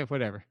 but hey,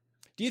 whatever.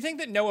 Do you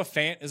think that Noah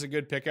Fant is a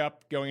good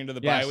pickup going into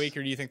the bye week,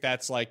 or do you think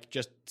that's like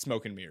just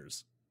smoke and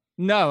mirrors?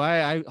 No,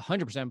 I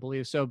 100%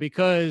 believe so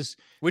because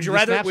would you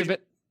rather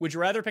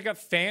pick up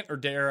Fant or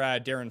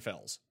Darren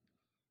Fells?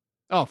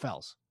 Oh,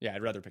 Fells. Yeah,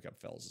 I'd rather pick up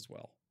Fells as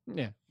well.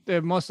 Yeah.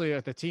 Mostly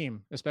at the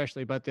team,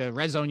 especially, but the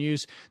red zone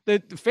use. The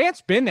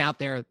Fant's been out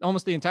there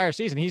almost the entire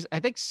season. He's, I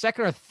think,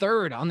 second or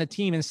third on the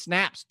team in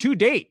snaps to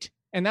date.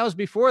 And that was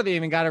before they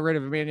even got rid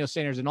of Emmanuel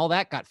Sanders and all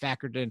that got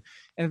factored in.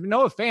 And if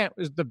Noah Fant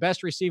is the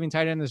best receiving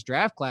tight end in this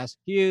draft class,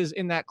 he is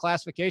in that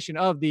classification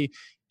of the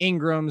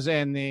Ingrams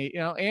and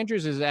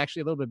Andrews is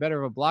actually a little bit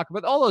better of a blocker,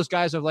 but all those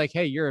guys are like,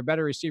 hey, you're a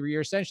better receiver.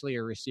 You're essentially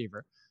a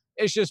receiver.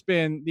 It's just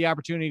been the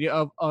opportunity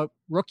of a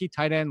rookie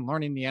tight end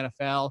learning the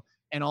NFL.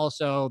 And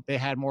also they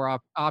had more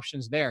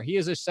options there. He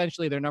is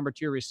essentially their number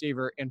 2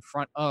 receiver in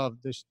front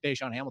of this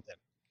Deshaun Hamilton.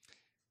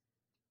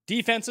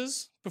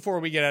 Defenses, before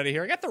we get out of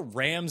here, I got the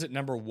Rams at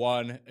number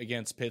 1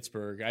 against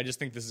Pittsburgh. I just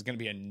think this is going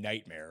to be a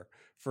nightmare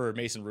for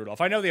Mason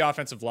Rudolph. I know the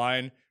offensive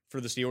line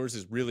for the Steelers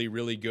is really,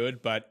 really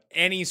good, but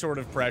any sort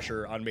of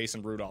pressure on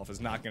Mason Rudolph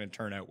is not going to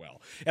turn out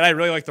well. And I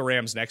really like the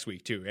Rams next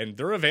week too, and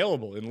they're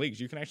available in leagues.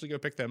 You can actually go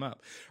pick them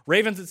up.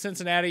 Ravens at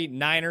Cincinnati,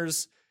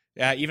 Niners,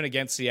 even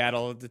against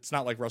Seattle, it's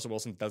not like Russell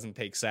Wilson doesn't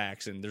take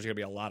sacks, and there's going to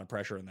be a lot of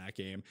pressure in that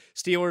game.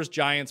 Steelers,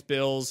 Giants,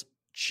 Bills,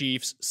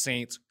 Chiefs,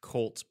 Saints,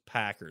 Colts,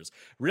 Packers.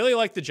 Really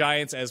like the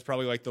Giants as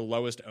probably like the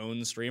lowest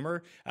owned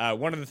streamer.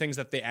 One of the things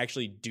that they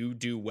actually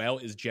do well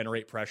is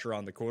generate pressure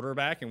on the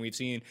quarterback, and we've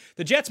seen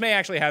the Jets may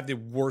actually have the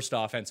worst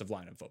offensive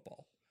line in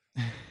football.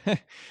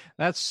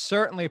 That's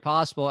certainly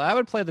possible. I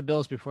would play the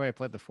Bills before I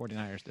played the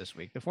 49ers this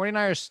week. The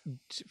 49ers,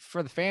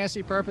 for the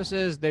fantasy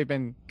purposes, they've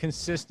been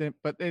consistent,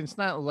 but it's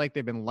not like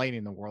they've been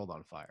lighting the world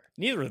on fire.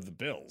 Neither of the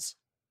Bills.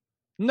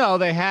 No,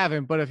 they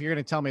haven't. But if you're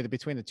going to tell me that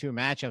between the two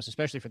matchups,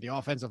 especially for the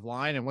offensive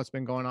line and what's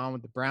been going on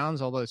with the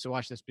Browns, although so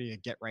watch this be a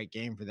get right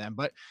game for them.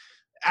 But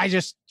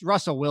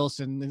Russell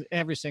Wilson,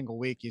 every single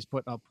week he's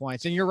putting up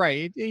points. And you're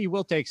right, he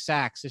will take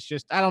sacks. It's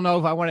just, I don't know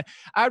if I want to,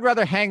 I'd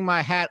rather hang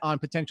my hat on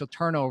potential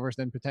turnovers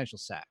than potential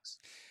sacks.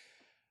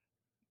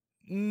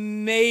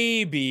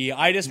 Maybe.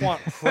 I just want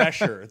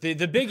pressure.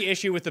 The big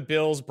issue with the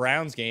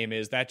Bills-Browns game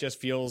is that just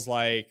feels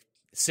like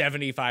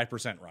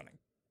 75% running.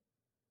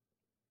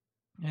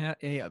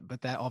 Yeah,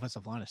 but that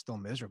offensive line is still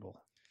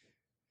miserable.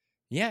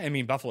 Yeah, I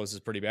mean, Buffalo's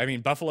is pretty bad. I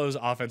mean, Buffalo's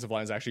offensive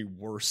line is actually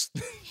worse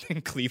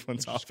than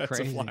Cleveland's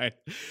offensive line.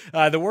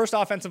 The worst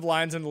offensive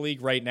lines in the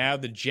league right now,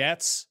 the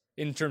Jets,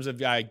 in terms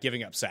of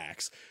giving up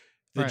sacks.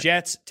 The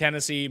Jets,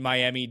 Tennessee,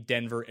 Miami,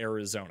 Denver,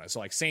 Arizona. So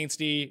like Saints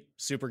D,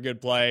 super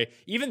good play.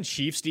 Even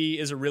Chiefs D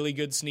is a really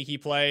good sneaky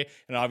play.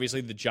 And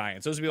obviously the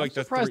Giants. Those would be like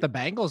I'm surprised the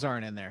Bengals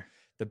aren't in there.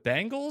 The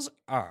Bengals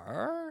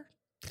are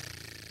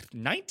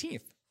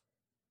 19th.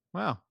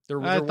 Wow.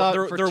 I thought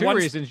for two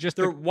reasons. Just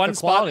they're one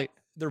quality.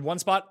 They're one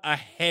spot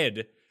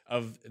ahead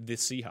of the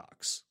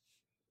Seahawks.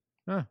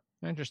 Huh,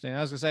 interesting. I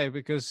was going to say,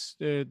 because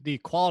the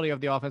quality of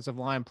the offensive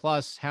line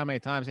plus how many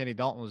times Andy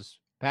Dalton was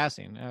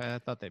passing, I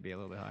thought they'd be a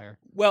little bit higher.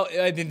 Well,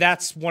 I mean,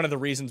 that's one of the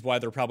reasons why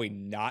they're probably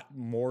not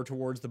more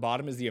towards the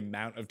bottom is the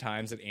amount of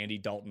times that Andy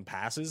Dalton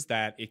passes,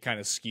 that it kind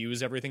of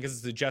skews everything because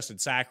it's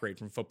adjusted sack rate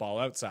from Football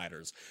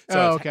Outsiders.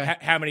 So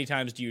how many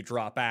times do you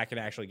drop back and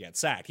actually get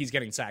sacked? He's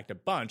getting sacked a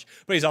bunch,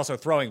 but he's also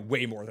throwing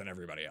way more than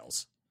everybody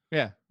else.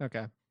 Yeah,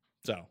 okay.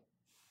 So...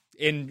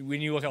 And when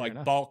you look at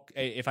like bulk,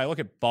 if I look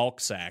at bulk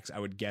sacks, I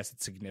would guess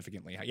it's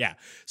significantly high. Yeah.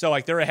 So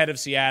like they're ahead of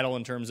Seattle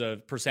in terms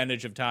of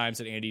percentage of times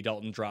that Andy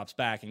Dalton drops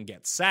back and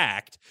gets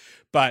sacked,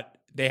 but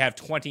they have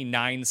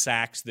 29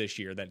 sacks this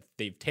year that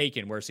they've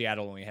taken, where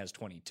Seattle only has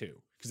 22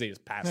 because they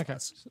just passed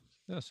us.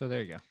 So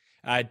there you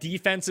go.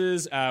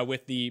 Defenses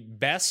with the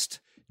best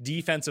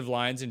defensive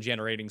lines in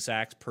generating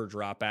sacks per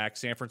dropback: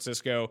 San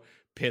Francisco,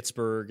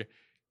 Pittsburgh,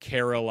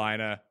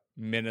 Carolina,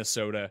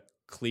 Minnesota,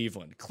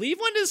 Cleveland.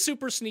 Cleveland is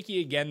super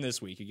sneaky again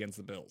this week against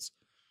the Bills.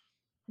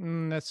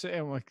 That's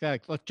like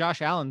that. Look,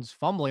 Josh Allen's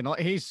fumbling.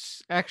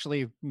 He's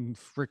actually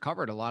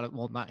recovered a lot of,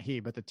 well, not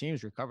he, but the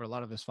team's recovered a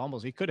lot of his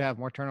fumbles. He could have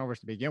more turnovers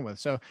to begin with.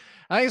 So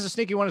I think it's a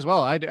sneaky one as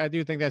well. I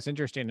do think that's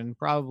interesting, and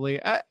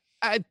probably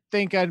I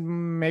think I'd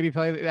maybe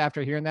play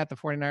after hearing that the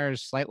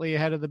 49ers slightly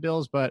ahead of the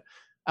Bills, but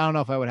I don't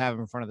know if I would have him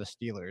in front of the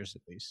Steelers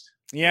at least.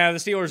 Yeah, the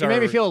Steelers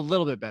made me feel a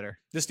little bit better.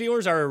 The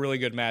Steelers are a really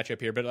good matchup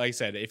here, but like I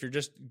said, if you're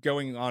just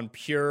going on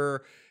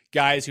pure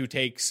guys who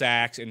take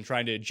sacks and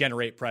trying to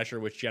generate pressure,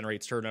 which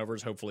generates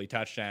turnovers, hopefully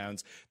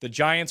touchdowns, the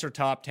Giants are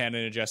top 10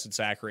 in adjusted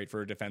sack rate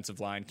for a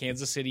defensive line.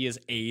 Kansas City is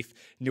 8th,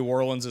 New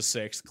Orleans is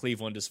 6th,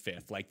 Cleveland is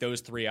 5th. Like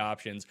those three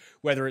options,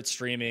 whether it's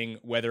streaming,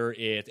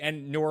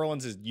 and New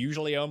Orleans is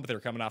usually owned, but they're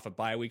coming off a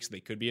bye week, so they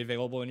could be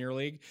available in your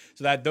league.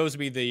 So those would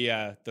be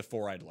the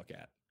four I'd look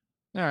at.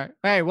 All right.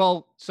 Hey,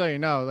 well, so you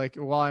know, like,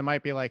 while I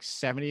might be like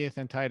 70th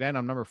in tight end,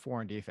 I'm number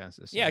 4 in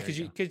defenses. So yeah, because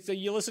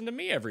you listen to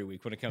me every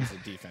week when it comes to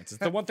defense.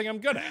 It's the one thing I'm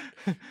good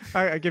at.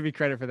 I give you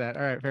credit for that.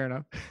 All right, fair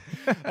enough.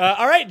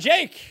 All right,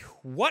 Jake,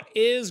 what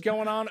is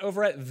going on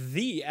over at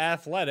The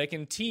Athletic?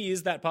 And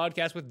tease that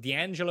podcast with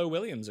D'Angelo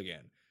Williams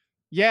again.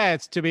 Yeah,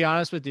 it's to be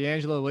honest with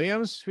D'Angelo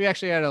Williams. We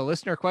actually had a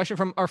listener question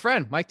from our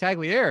friend Mike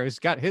Tagliere.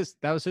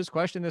 That was his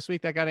question this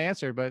week that got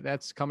answered, but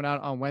that's coming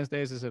out on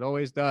Wednesdays as it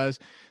always does.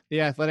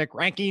 The Athletic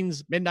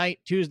rankings, midnight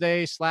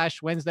Tuesday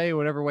 / Wednesday,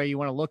 whatever way you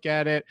want to look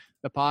at it.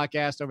 The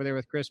podcast over there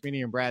with Chris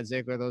Meany and Brad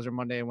Ziegler. Those are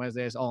Monday and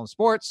Wednesdays, all in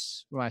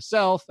sports.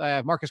 Myself, I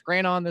have Marcus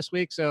Grant on this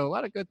week, so a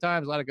lot of good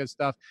times, a lot of good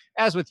stuff.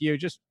 As with you,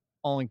 just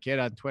Olin Kid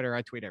on Twitter.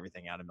 I tweet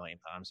everything out a million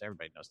times.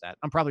 Everybody knows that.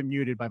 I'm probably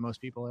muted by most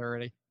people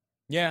already.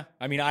 Yeah,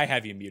 I mean, I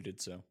have you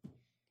muted, so.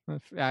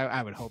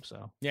 I would hope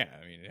so. Yeah,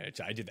 I mean,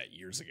 I did that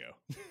years ago.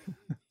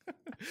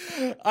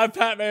 I'm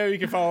Pat Mayo. You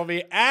can follow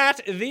me at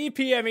the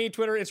PME,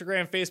 Twitter,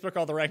 Instagram, Facebook.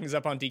 All the rankings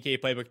up on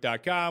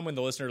DKPlaybook.com. When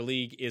the listener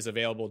league is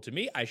available to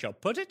me, I shall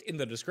put it in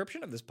the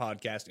description of this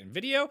podcast and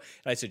video.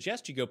 And I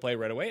suggest you go play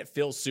right away. It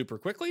fills super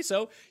quickly,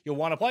 so you'll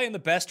want to play in the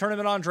best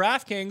tournament on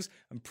DraftKings.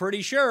 I'm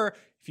pretty sure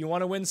if you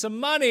want to win some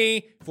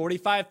money,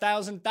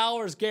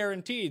 $45,000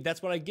 guaranteed.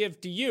 That's what I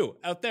give to you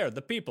out there,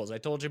 the peoples. I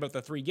told you about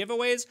the 3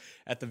 giveaways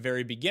at the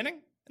very beginning.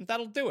 And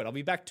that'll do it. I'll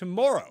be back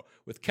tomorrow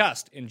with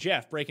Cust and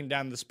Jeff breaking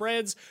down the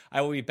spreads.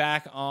 I will be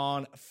back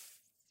on...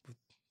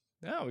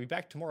 I'll be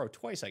back tomorrow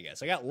twice, I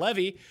guess. I got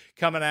Levy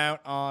coming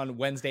out on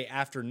Wednesday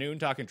afternoon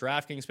talking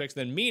DraftKings picks.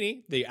 Then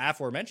Meany, the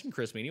aforementioned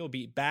Chris Meany, will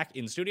be back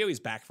in studio. He's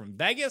back from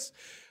Vegas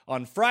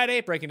on Friday,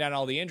 breaking down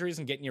all the injuries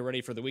and getting you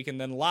ready for the weekend.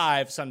 Then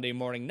live Sunday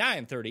morning,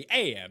 9:30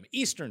 a.m.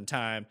 Eastern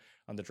Time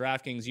on the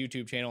DraftKings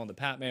YouTube channel and the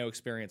Pat Mayo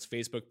Experience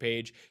Facebook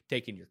page,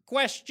 taking your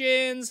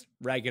questions,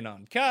 ragging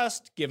on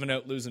Cust, giving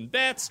out losing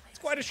bets. It's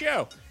quite a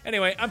show.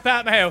 Anyway, I'm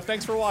Pat Mayo.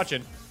 Thanks for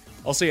watching.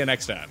 I'll see you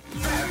next time.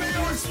 Pat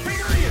Mayo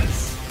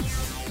Experience!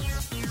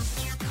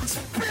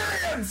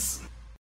 Experience!